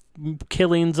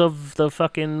killings of the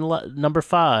fucking number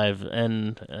 5,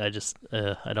 and I just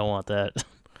I don't want that.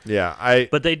 Yeah,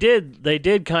 But they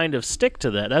did kind of stick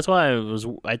to that. That's why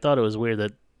I thought it was weird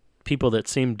that people that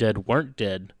seemed dead weren't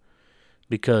dead,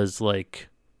 because like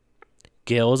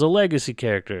Gail is a legacy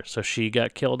character, so she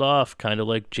got killed off, kind of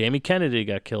like Jamie Kennedy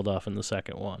got killed off in the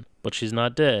second one, but she's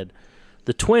not dead.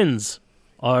 The twins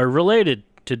are related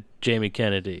to Jamie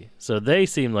Kennedy, so they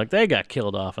seem like they got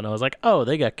killed off, and I was like, oh,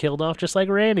 they got killed off just like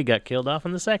Randy got killed off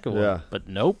in the second one. Yeah. But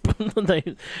nope,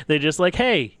 they just like,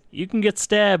 hey, you can get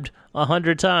stabbed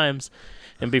 100 times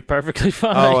and be perfectly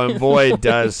fine. Oh, and boy,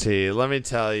 does he. Let me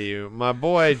tell you, my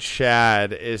boy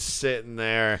Chad is sitting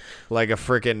there like a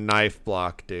freaking knife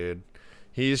block, dude.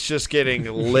 He's just getting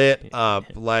lit up.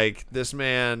 Like, this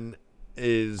man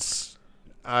is...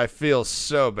 I feel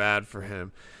so bad for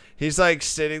him. He's like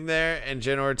sitting there, and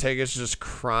Jen Ortega's just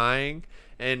crying,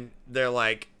 and they're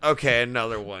like, okay,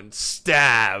 another one,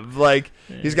 stab. Like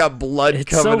he's got blood It's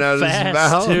coming so out of his fast,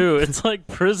 mouth. too. It's like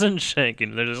prison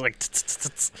shanking. They're just like...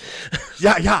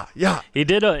 Yeah. He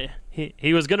did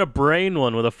he was gonna brain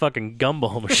one with a fucking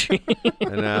gumball machine.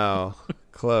 I know.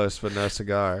 Close, but no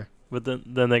cigar. But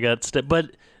then they got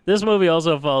But this movie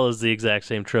also follows the exact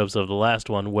same tropes of the last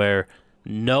one, where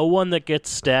no one that gets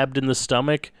stabbed in the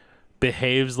stomach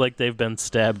behaves like they've been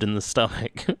stabbed in the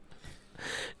stomach.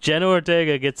 Jenna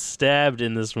Ortega gets stabbed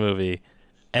in this movie,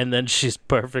 and then she's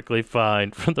perfectly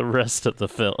fine for the rest of the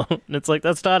film. And it's like,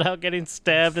 that's not how getting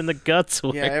stabbed in the guts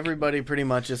works. Yeah, everybody pretty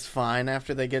much is fine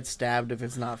after they get stabbed if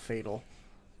it's not fatal.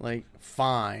 Like,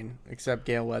 fine, except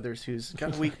Gale Weathers, who's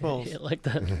got weak balls. Yeah, like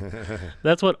that.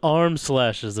 That's what arm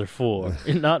slashes are for,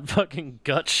 not fucking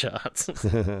gut shots.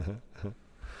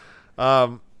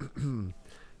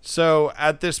 So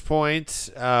at this point,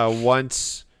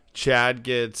 once Chad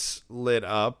gets lit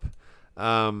up,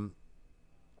 I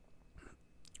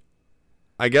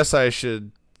guess I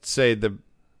should say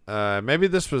maybe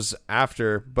this was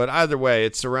after, but either way,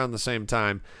 it's around the same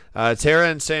time. Tara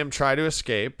and Sam try to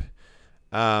escape,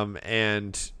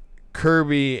 and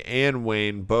Kirby and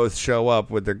Wayne both show up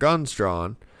with their guns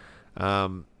drawn.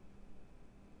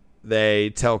 They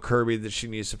tell Kirby that she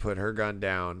needs to put her gun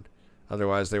down,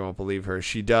 otherwise they won't believe her.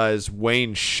 She does.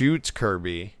 Wayne shoots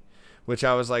Kirby, which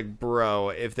I was like, bro,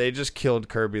 if they just killed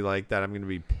Kirby like that, I'm going to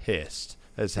be pissed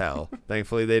as hell.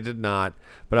 Thankfully, they did not.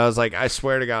 But I was like, I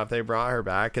swear to God, if they brought her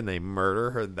back and they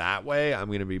murder her that way, I'm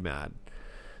going to be mad.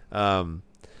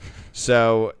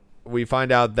 So we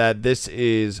find out that this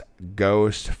is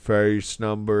Ghostface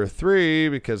number 3,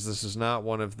 because this is not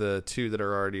one of the 2 that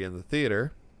are already in the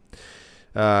theater.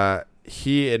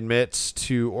 He admits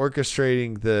to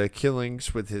orchestrating the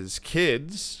killings with his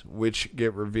kids, which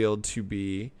get revealed to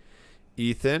be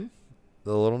Ethan,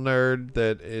 the little nerd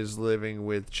that is living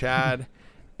with Chad,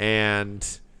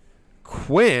 and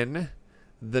Quinn,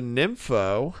 the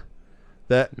nympho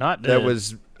that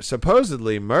was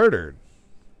supposedly murdered.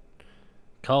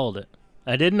 Called it.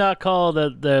 I did not call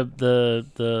that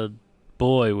the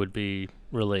boy would be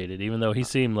related, even though he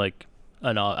seemed like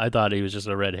I thought he was just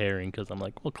a red herring, because I'm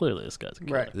like, well, clearly this guy's a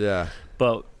killer. Right. Yeah.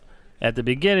 But at the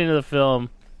beginning of the film,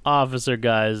 officer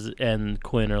guys and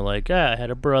Quinn are like, I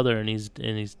had a brother and he's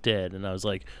dead, and I was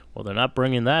like, well, they're not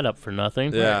bringing that up for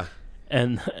nothing. Yeah.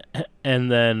 And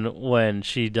then when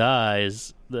she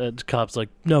dies, the cop's like,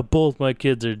 no, both my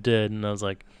kids are dead, and I was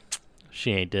like,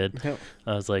 she ain't dead. Yep.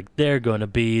 I was like, they're going to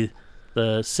be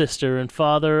the sister and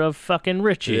father of fucking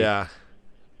Richie. Yeah.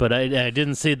 But I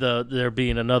didn't see there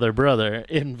being another brother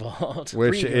involved.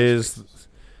 Which is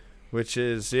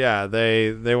yeah,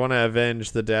 they want to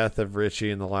avenge the death of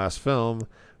Richie in the last film.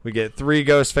 We get 3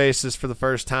 ghost faces for the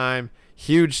first time.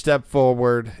 Huge step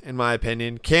forward, in my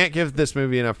opinion. Can't give this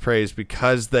movie enough praise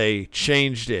because they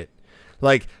changed it.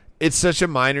 Like, it's such a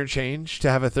minor change to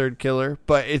have a third killer,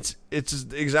 but it's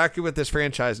exactly what this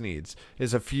franchise needs.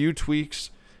 Is a few tweaks,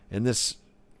 and this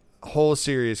whole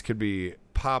series could be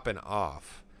popping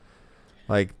off.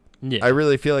 Like, yeah. I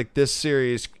really feel like this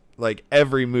series, like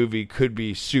every movie, could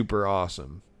be super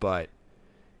awesome, but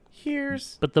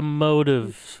the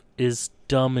motive is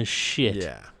dumb as shit.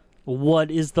 Yeah. What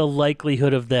is the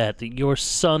likelihood of that? That your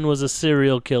son was a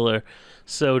serial killer,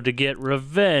 so to get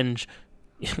revenge,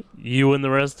 you and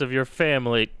the rest of your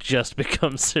family just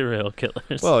become serial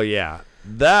killers. Well, yeah,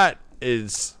 that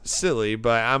is silly,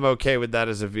 but I'm okay with that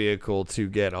as a vehicle to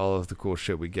get all of the cool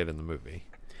shit we get in the movie.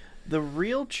 The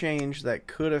real change that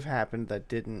could have happened that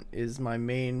didn't is my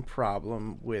main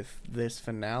problem with this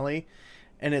finale,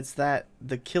 and it's that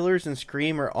the killers in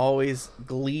Scream are always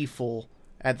gleeful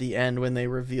at the end when they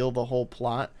reveal the whole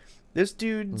plot. This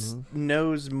dude's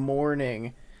knows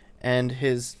mourning, and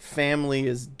his family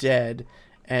is dead,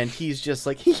 and he's just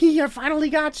like, I finally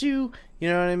got you. You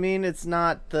know what I mean? It's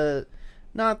not the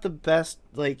best.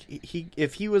 Like,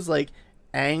 if he was like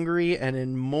angry and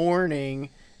in mourning,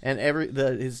 and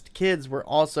his kids were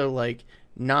also like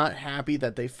not happy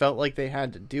that they felt like they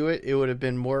had to do it, it would have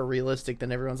been more realistic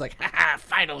than everyone's like, ha,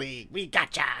 finally, we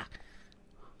gotcha.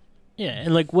 Yeah,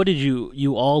 and like, what did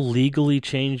you all legally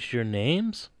changed your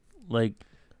names? Like,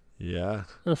 yeah,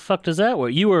 the fuck does that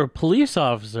work? You were a police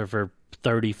officer for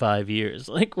 35 years.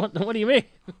 Like, what do you mean?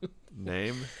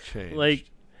 Name change.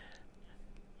 Like,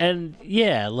 and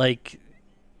yeah, like,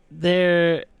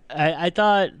 I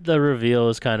thought the reveal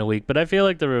was kind of weak, but I feel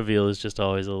like the reveal is just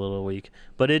always a little weak.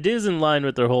 But it is in line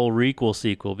with their whole requel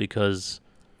sequel, because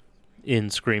in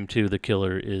Scream 2, the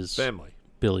killer is family.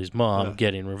 Billy's mom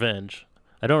getting revenge.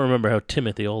 I don't remember how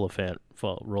Timothy Oliphant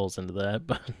rolls into that,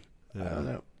 but I don't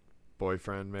know.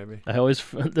 boyfriend, maybe.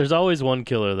 There's always one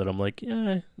killer that I'm like,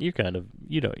 yeah,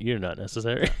 you're not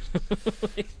necessary.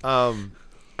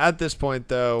 At this point,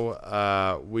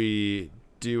 though, we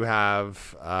do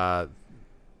have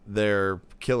their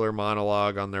killer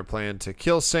monologue on their plan to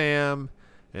kill Sam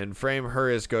and frame her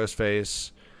as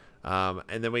Ghostface.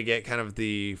 And then we get kind of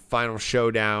the final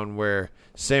showdown where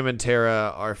Sam and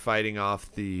Tara are fighting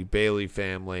off the Bailey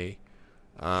family,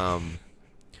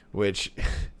 which...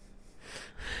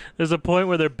 There's a point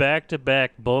where they're back to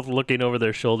back, both looking over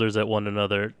their shoulders at one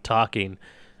another, talking,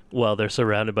 while they're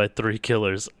surrounded by 3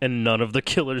 killers, and none of the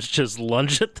killers just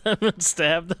lunge at them and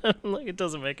stab them. Like, it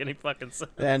doesn't make any fucking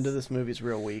sense. The end of this movie's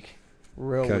real weak.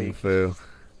 Real weak.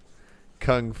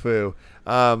 Kung Fu.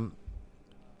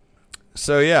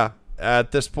 So yeah,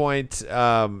 at this point,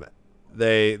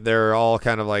 they're all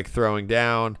kind of like throwing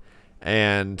down,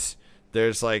 and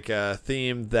there's like a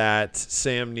theme that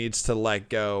Sam needs to let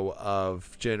go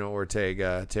of Jenna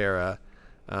Ortega, Tara,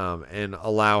 and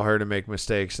allow her to make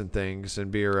mistakes and things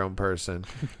and be her own person.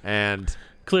 And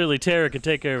clearly Tara can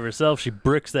take care of herself. She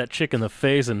bricks that chick in the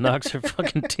face and knocks her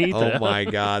fucking teeth out. Oh my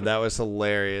God, that was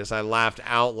hilarious. I laughed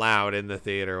out loud in the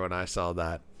theater when I saw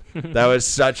that. That was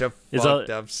such a fucked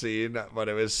up scene, but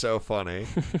it was so funny.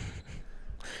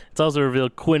 It's also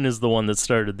revealed Quinn is the one that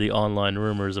started the online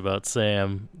rumors about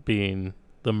Sam being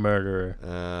the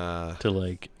murderer to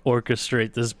like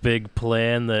orchestrate this big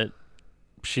plan that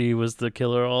she was the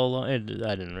killer all along. I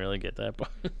didn't really get that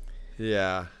part.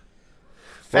 Yeah.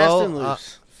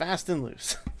 Fast and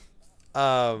loose.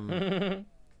 But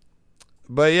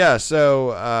yeah,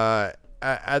 so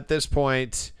at this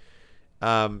point,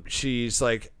 she's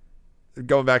like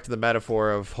going back to the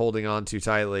metaphor of holding on too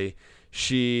tightly.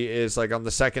 She is like on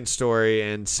the second story,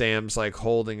 and Sam's like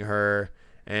holding her,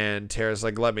 and Tara's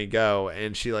like, "Let me go,"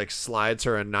 and she like slides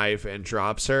her a knife and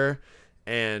drops her,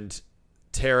 and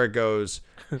Tara goes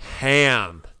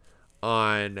ham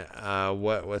on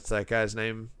what's that guy's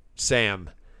name? Sam.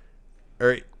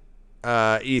 Or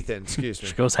Ethan, excuse me.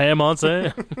 She goes ham on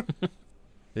Sam.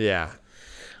 Yeah.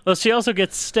 Well, she also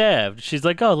gets stabbed. She's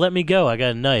like, "Oh, let me go. I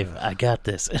got a knife. I got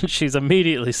this." And she's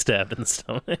immediately stabbed in the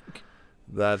stomach.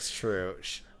 That's true.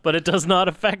 But it does not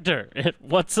affect her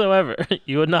whatsoever.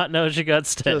 You would not know she got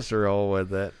stabbed. Just roll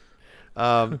with it.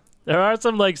 There are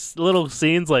some like little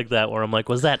scenes like that where I'm like,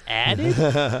 was that added?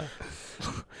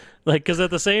 Like, because at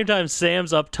the same time,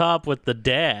 Sam's up top with the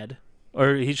dad.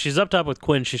 Or she's up top with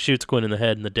Quinn. She shoots Quinn in the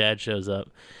head, and the dad shows up.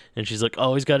 And she's like,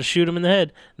 "Oh, he's got to shoot him in the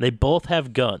head." And they both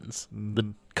have guns. Mm-hmm.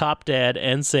 The cop dad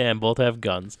and Sam both have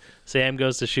guns. Sam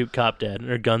goes to shoot cop dad, and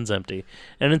her gun's empty.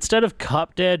 And instead of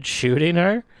cop dad shooting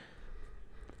her,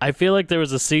 I feel like there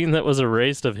was a scene that was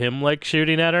erased of him like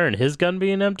shooting at her and his gun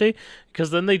being empty,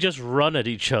 because then they just run at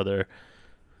each other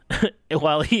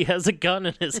while he has a gun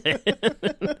in his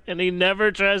hand, and he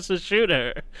never tries to shoot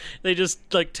her. They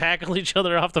just like tackle each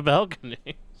other off the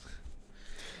balcony.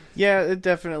 Yeah, it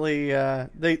definitely.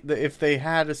 If they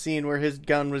had a scene where his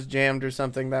gun was jammed or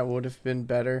something, that would have been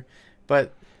better.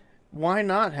 But why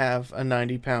not have a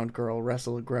 90-pound girl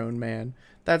wrestle a grown man?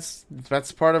 That's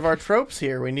part of our tropes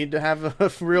here. We need to have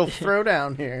a real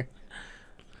throwdown here.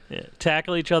 Yeah.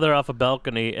 Tackle each other off a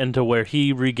balcony, and to where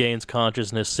he regains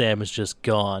consciousness, Sam is just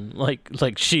gone.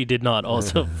 Like she did not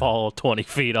also fall 20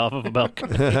 feet off of a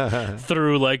balcony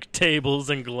through like tables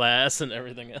and glass and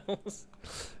everything else.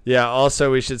 Yeah,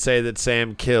 also we should say that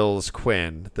Sam kills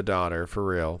Quinn, the daughter, for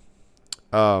real.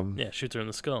 Yeah, shoots her in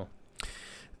the skull.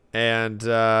 And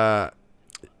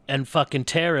fucking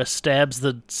Tara stabs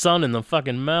the son in the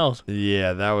fucking mouth.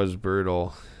 Yeah, that was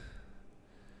brutal.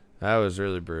 That was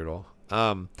really brutal.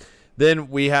 Then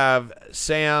we have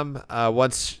Sam,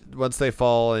 once they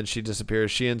fall and she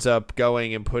disappears, she ends up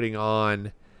going and putting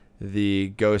on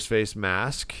the Ghostface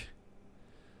mask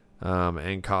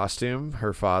and costume,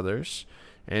 her father's,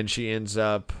 and she ends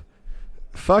up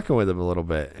fucking with him a little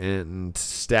bit and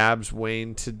stabs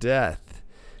Wayne to death.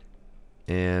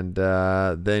 And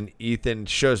then Ethan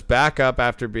shows back up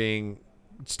after being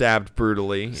stabbed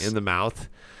brutally in the mouth,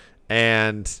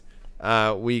 and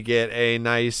we get a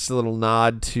nice little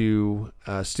nod to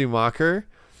Stu Macher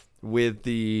with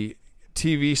the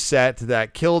TV set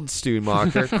that killed Stu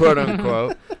Macher, quote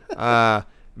unquote,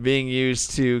 being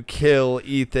used to kill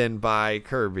Ethan by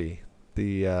Kirby,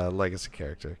 the legacy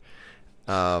character.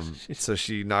 So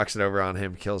she knocks it over on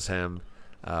him, kills him.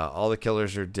 All the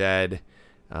killers are dead.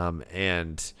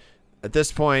 And at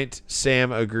this point,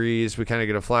 Sam agrees. We kind of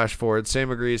get a flash forward.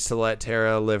 Sam agrees to let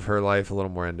Tara live her life a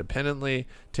little more independently.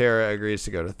 Tara agrees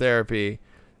to go to therapy.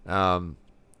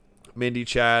 Mindy,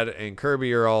 Chad, and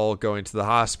Kirby are all going to the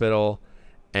hospital.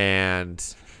 And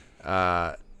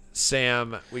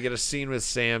Sam, we get a scene with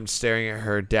Sam staring at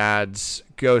her dad's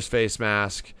ghost face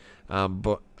mask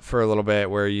for a little bit,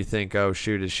 where you think, oh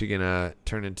shoot, is she gonna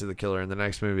turn into the killer in the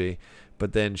next movie?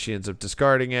 But then she ends up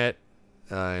discarding it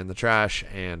in the trash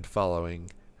and following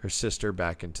her sister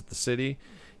back into the city,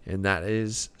 and that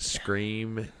is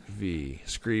Scream V.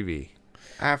 Screevy.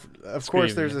 Of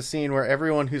course, there's a scene where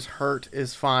everyone who's hurt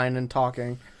is fine and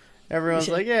talking. Everyone's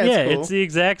like, yeah, it's cool. It's the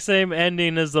exact same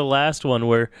ending as the last one,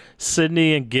 where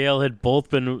Sydney and Gail had both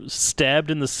been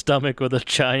stabbed in the stomach with a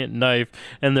giant knife,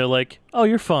 and they're like, oh,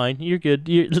 you're fine, you're good.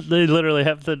 They literally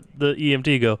have the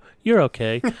EMT go, you're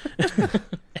okay.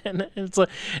 And it's like,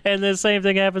 and the same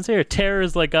thing happens here.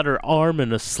 Tara's like got her arm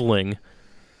in a sling,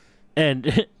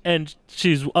 and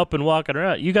she's up and walking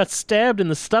around. You got stabbed in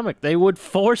the stomach. They would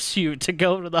force you to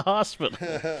go to the hospital.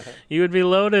 You would be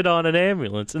loaded on an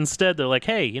ambulance. Instead, they're like,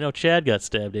 hey, Chad got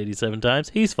stabbed 87 times.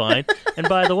 He's fine. And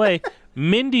by the way,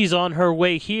 Mindy's on her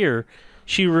way here.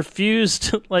 She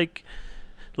refused like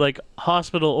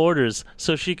hospital orders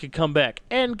so she could come back.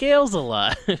 And Gail's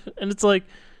alive. And it's like,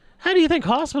 how do you think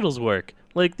hospitals work?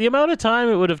 Like, the amount of time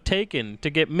it would have taken to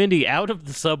get Mindy out of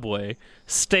the subway,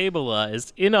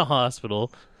 stabilized in a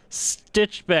hospital,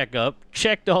 stitched back up,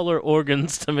 checked all her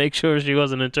organs to make sure she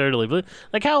wasn't internally. But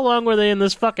like, how long were they in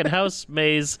this fucking house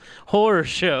maze horror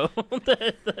show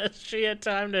that she had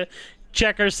time to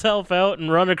check herself out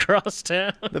and run across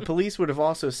town? The police would have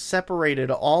also separated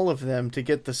all of them to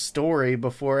get the story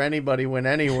before anybody went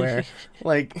anywhere.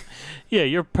 Like, yeah,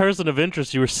 your person of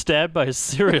interest, you were stabbed by a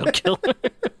serial killer.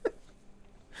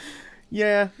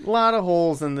 Yeah, a lot of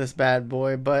holes in this bad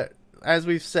boy, but as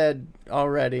we've said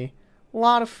already, a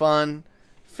lot of fun.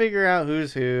 Figure out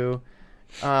who's who.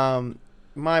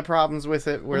 My problems with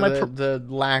it were the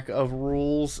lack of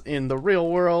rules in the real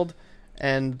world,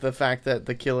 and the fact that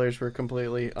the killers were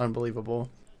completely unbelievable.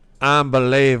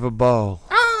 Unbelievable.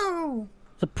 Oh!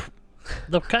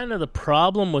 The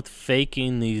problem with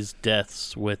faking these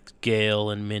deaths with Gail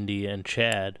and Mindy and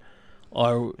Chad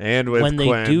are and with when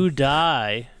Quinn. They do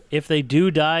die. If they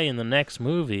do die in the next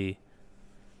movie,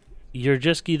 you're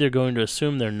just either going to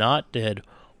assume they're not dead,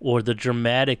 or the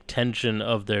dramatic tension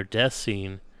of their death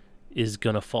scene is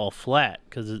going to fall flat.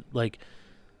 Because,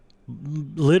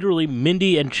 literally,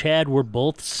 Mindy and Chad were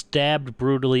both stabbed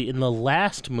brutally in the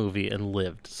last movie and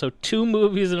lived. So 2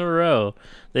 movies in a row,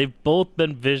 they've both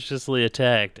been viciously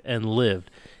attacked and lived.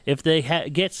 If they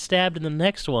get stabbed in the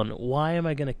next one, why am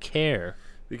I going to care?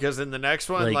 Because in the next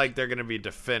one, they're going to be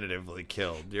definitively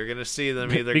killed. You're going to see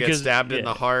them either get stabbed in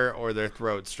the heart or their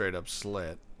throat straight up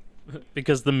slit.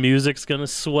 Because the music's going to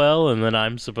swell and then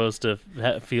I'm supposed to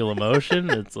feel emotion.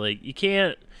 It's like, you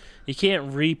can't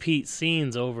repeat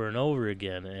scenes over and over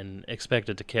again and expect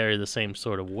it to carry the same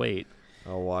sort of weight.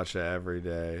 I'll watch it every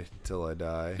day till I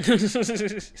die.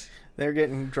 They're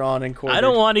getting drawn and quartered. I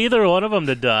don't want either one of them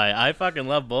to die. I fucking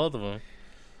love both of them.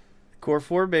 Core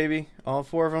 4, baby. All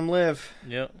 4 of them live.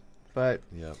 Yep. But,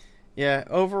 yep. Yeah,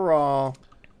 overall,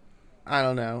 I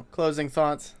don't know. Closing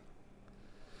thoughts?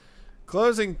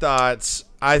 Closing thoughts.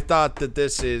 I thought that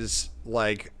this is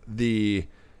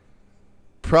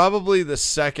probably the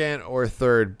second or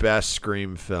third best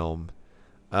Scream film.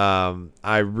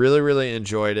 I really, really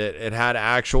enjoyed it. It had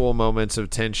actual moments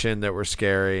of tension that were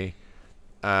scary.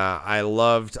 I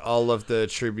loved all of the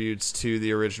tributes to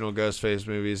the original Ghostface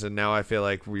movies, and now I feel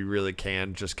like we really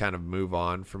can just kind of move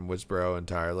on from Woodsboro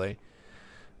entirely.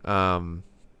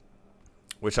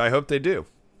 Which I hope they do,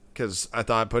 because I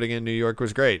thought putting it in New York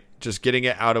was great. Just getting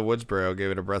it out of Woodsboro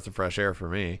gave it a breath of fresh air for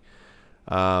me.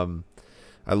 I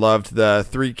loved the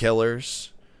 3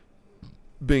 killers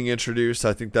being introduced.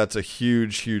 I think that's a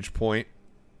huge, huge point.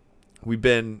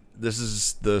 This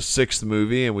is the 6th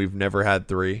movie, and we've never had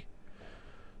 3.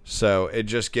 So it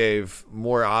just gave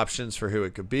more options for who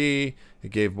it could be. It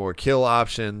gave more kill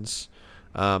options.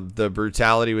 The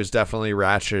brutality was definitely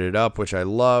ratcheted up, which I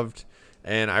loved.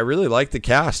 And I really like the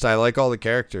cast. I like all the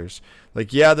characters.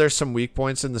 There's some weak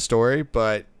points in the story,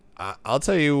 but I'll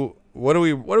tell you, what do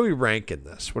we rank in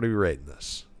this? What do we rate in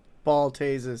this? Ball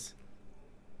tases.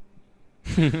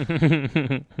 Let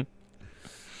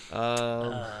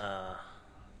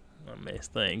me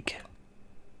think.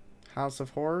 House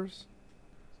of Horrors?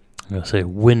 I'm going to say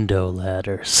window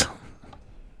ladders.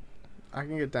 I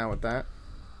can get down with that.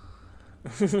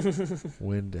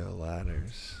 Window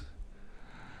ladders.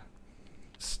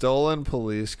 Stolen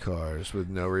police cars with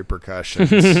no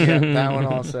repercussions. Yeah, that one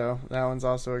also. That one's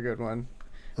also a good one.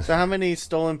 So how many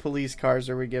stolen police cars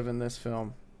are we giving this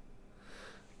film?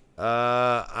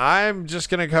 I'm just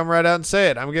going to come right out and say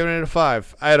it. I'm giving it a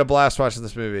 5. I had a blast watching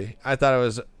this movie. I thought it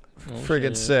was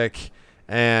friggin' sick.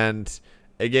 And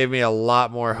it gave me a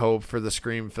lot more hope for the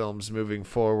Scream films moving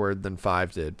forward than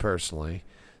 5 did, personally.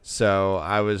 So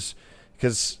I was,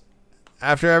 because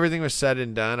after everything was said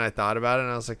and done, I thought about it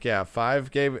and I was like, yeah,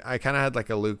 5 I kind of had like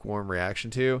a lukewarm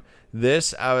reaction to.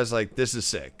 This, I was like, this is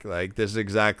sick. Like, this is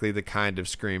exactly the kind of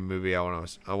Scream movie I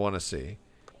want to see.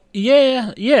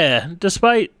 Yeah.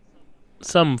 Despite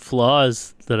some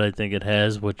flaws that I think it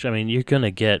has, which, I mean, you're going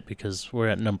to get because we're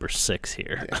at number 6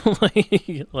 here.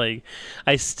 Yeah. like,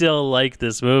 I still like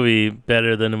this movie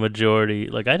better than a majority.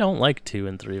 Like, I don't like 2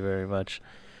 and 3 very much.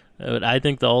 But I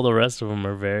think all the rest of them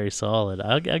are very solid.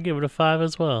 I'll give it a 5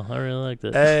 as well. I really like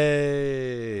this.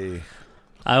 Hey.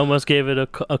 I almost gave it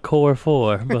a core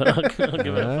 4, but I'll give it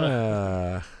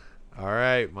a 5. All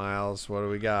right, Miles, what do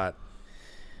we got?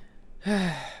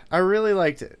 I really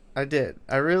liked it. I did.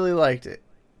 I really liked it.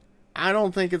 I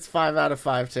don't think it's 5 out of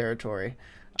 5 territory.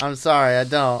 I'm sorry, I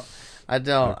don't.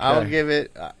 Okay.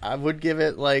 I would give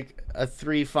it like a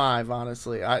 3-5,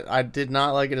 honestly. I did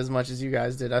not like it as much as you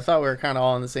guys did. I thought we were kind of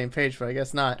all on the same page, but I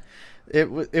guess not. It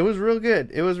was real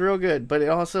good. It was real good, but it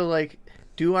also, like,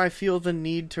 do I feel the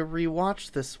need to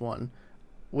rewatch this one?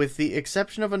 With the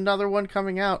exception of another one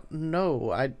coming out,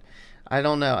 no. I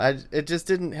don't know. It just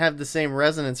didn't have the same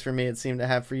resonance for me it seemed to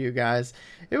have for you guys.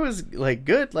 It was, like,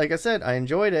 good. Like I said, I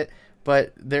enjoyed it,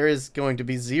 but there is going to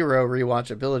be zero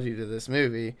rewatchability to this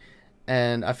movie.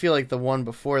 And I feel like the one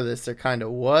before this there kind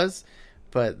of was,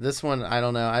 but this one, I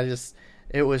don't know.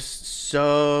 It was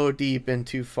so deep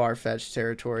into far-fetched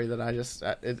territory that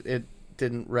it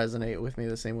didn't resonate with me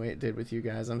the same way it did with you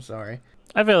guys. I'm sorry.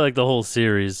 I feel like the whole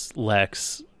series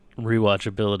lacks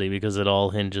rewatchability because it all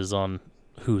hinges on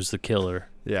who's the killer.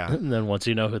 Yeah. And then once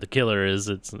you know who the killer is,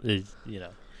 it's you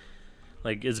know,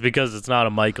 like, it's because it's not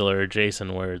a Michael or a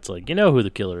Jason where it's like, you know who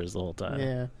the killer is the whole time.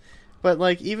 Yeah. But,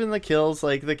 like, even the kills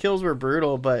were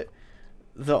brutal, but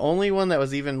the only one that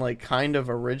was even, like, kind of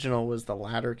original was the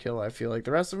ladder kill, I feel like. The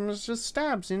rest of them was just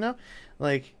stabs, you know?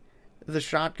 Like, the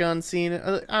shotgun scene,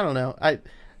 I don't know. I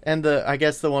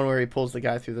guess the one where he pulls the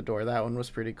guy through the door, that one was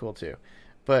pretty cool, too.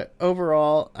 But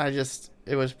overall,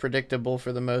 it was predictable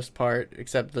for the most part,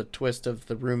 except the twist of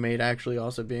the roommate actually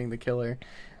also being the killer.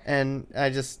 And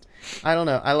I don't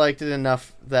know. I liked it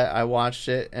enough that I watched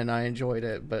it and I enjoyed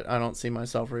it, but I don't see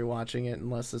myself rewatching it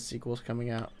unless the sequel's coming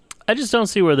out. I just don't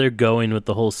see where they're going with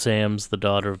the whole Sam's the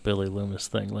daughter of Billy Loomis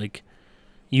thing. Like,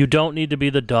 you don't need to be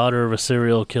the daughter of a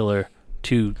serial killer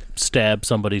to stab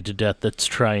somebody to death that's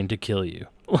trying to kill you.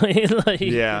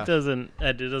 Yeah. It doesn't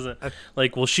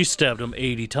like, well, she stabbed him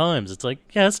 80 times. It's like,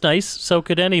 yeah, that's nice. So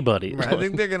could anybody. Right. I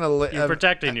think they're going to... You're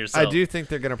protecting yourself. I do think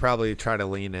they're going to probably try to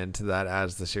lean into that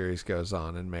as the series goes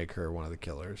on and make her one of the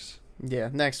killers. Yeah,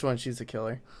 next one, she's a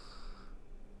killer.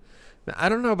 Now, I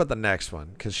don't know about the next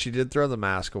one, because she did throw the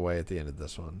mask away at the end of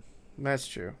this one. That's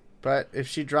true. But if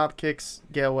she drop kicks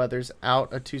Gale Weathers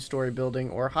out a 2-story building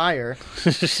or higher,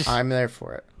 I'm there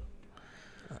for it.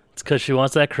 It's because she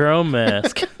wants that chrome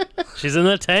mask. She's in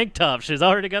the tank top. She's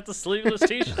already got the sleeveless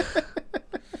t-shirt.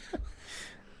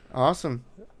 Awesome.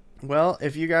 Well,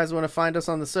 if you guys want to find us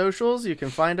on the socials, you can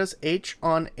find us H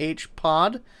on H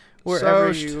Pod,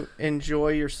 wherever you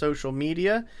enjoy your social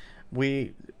media.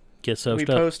 We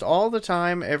post all the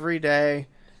time, every day,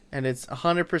 and it's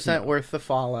 100% worth the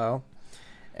follow.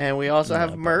 And we also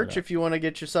have merch if you want to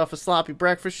get yourself a sloppy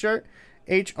breakfast shirt.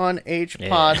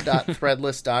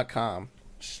 HonHpod.threadless.com.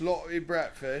 Sloppy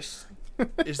breakfast.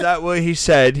 Is that what he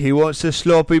said? He wants a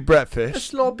sloppy breakfast. A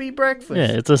sloppy breakfast.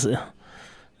 Yeah,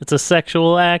 it's a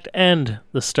sexual act and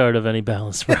the start of any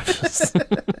balanced breakfast.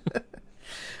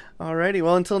 Alrighty,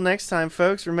 well, until next time,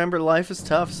 folks, remember life is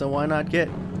tough, so why not get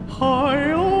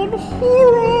high on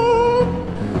horror?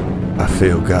 I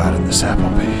feel God in this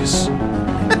Applebee's.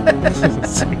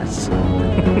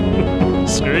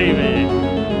 Screaming.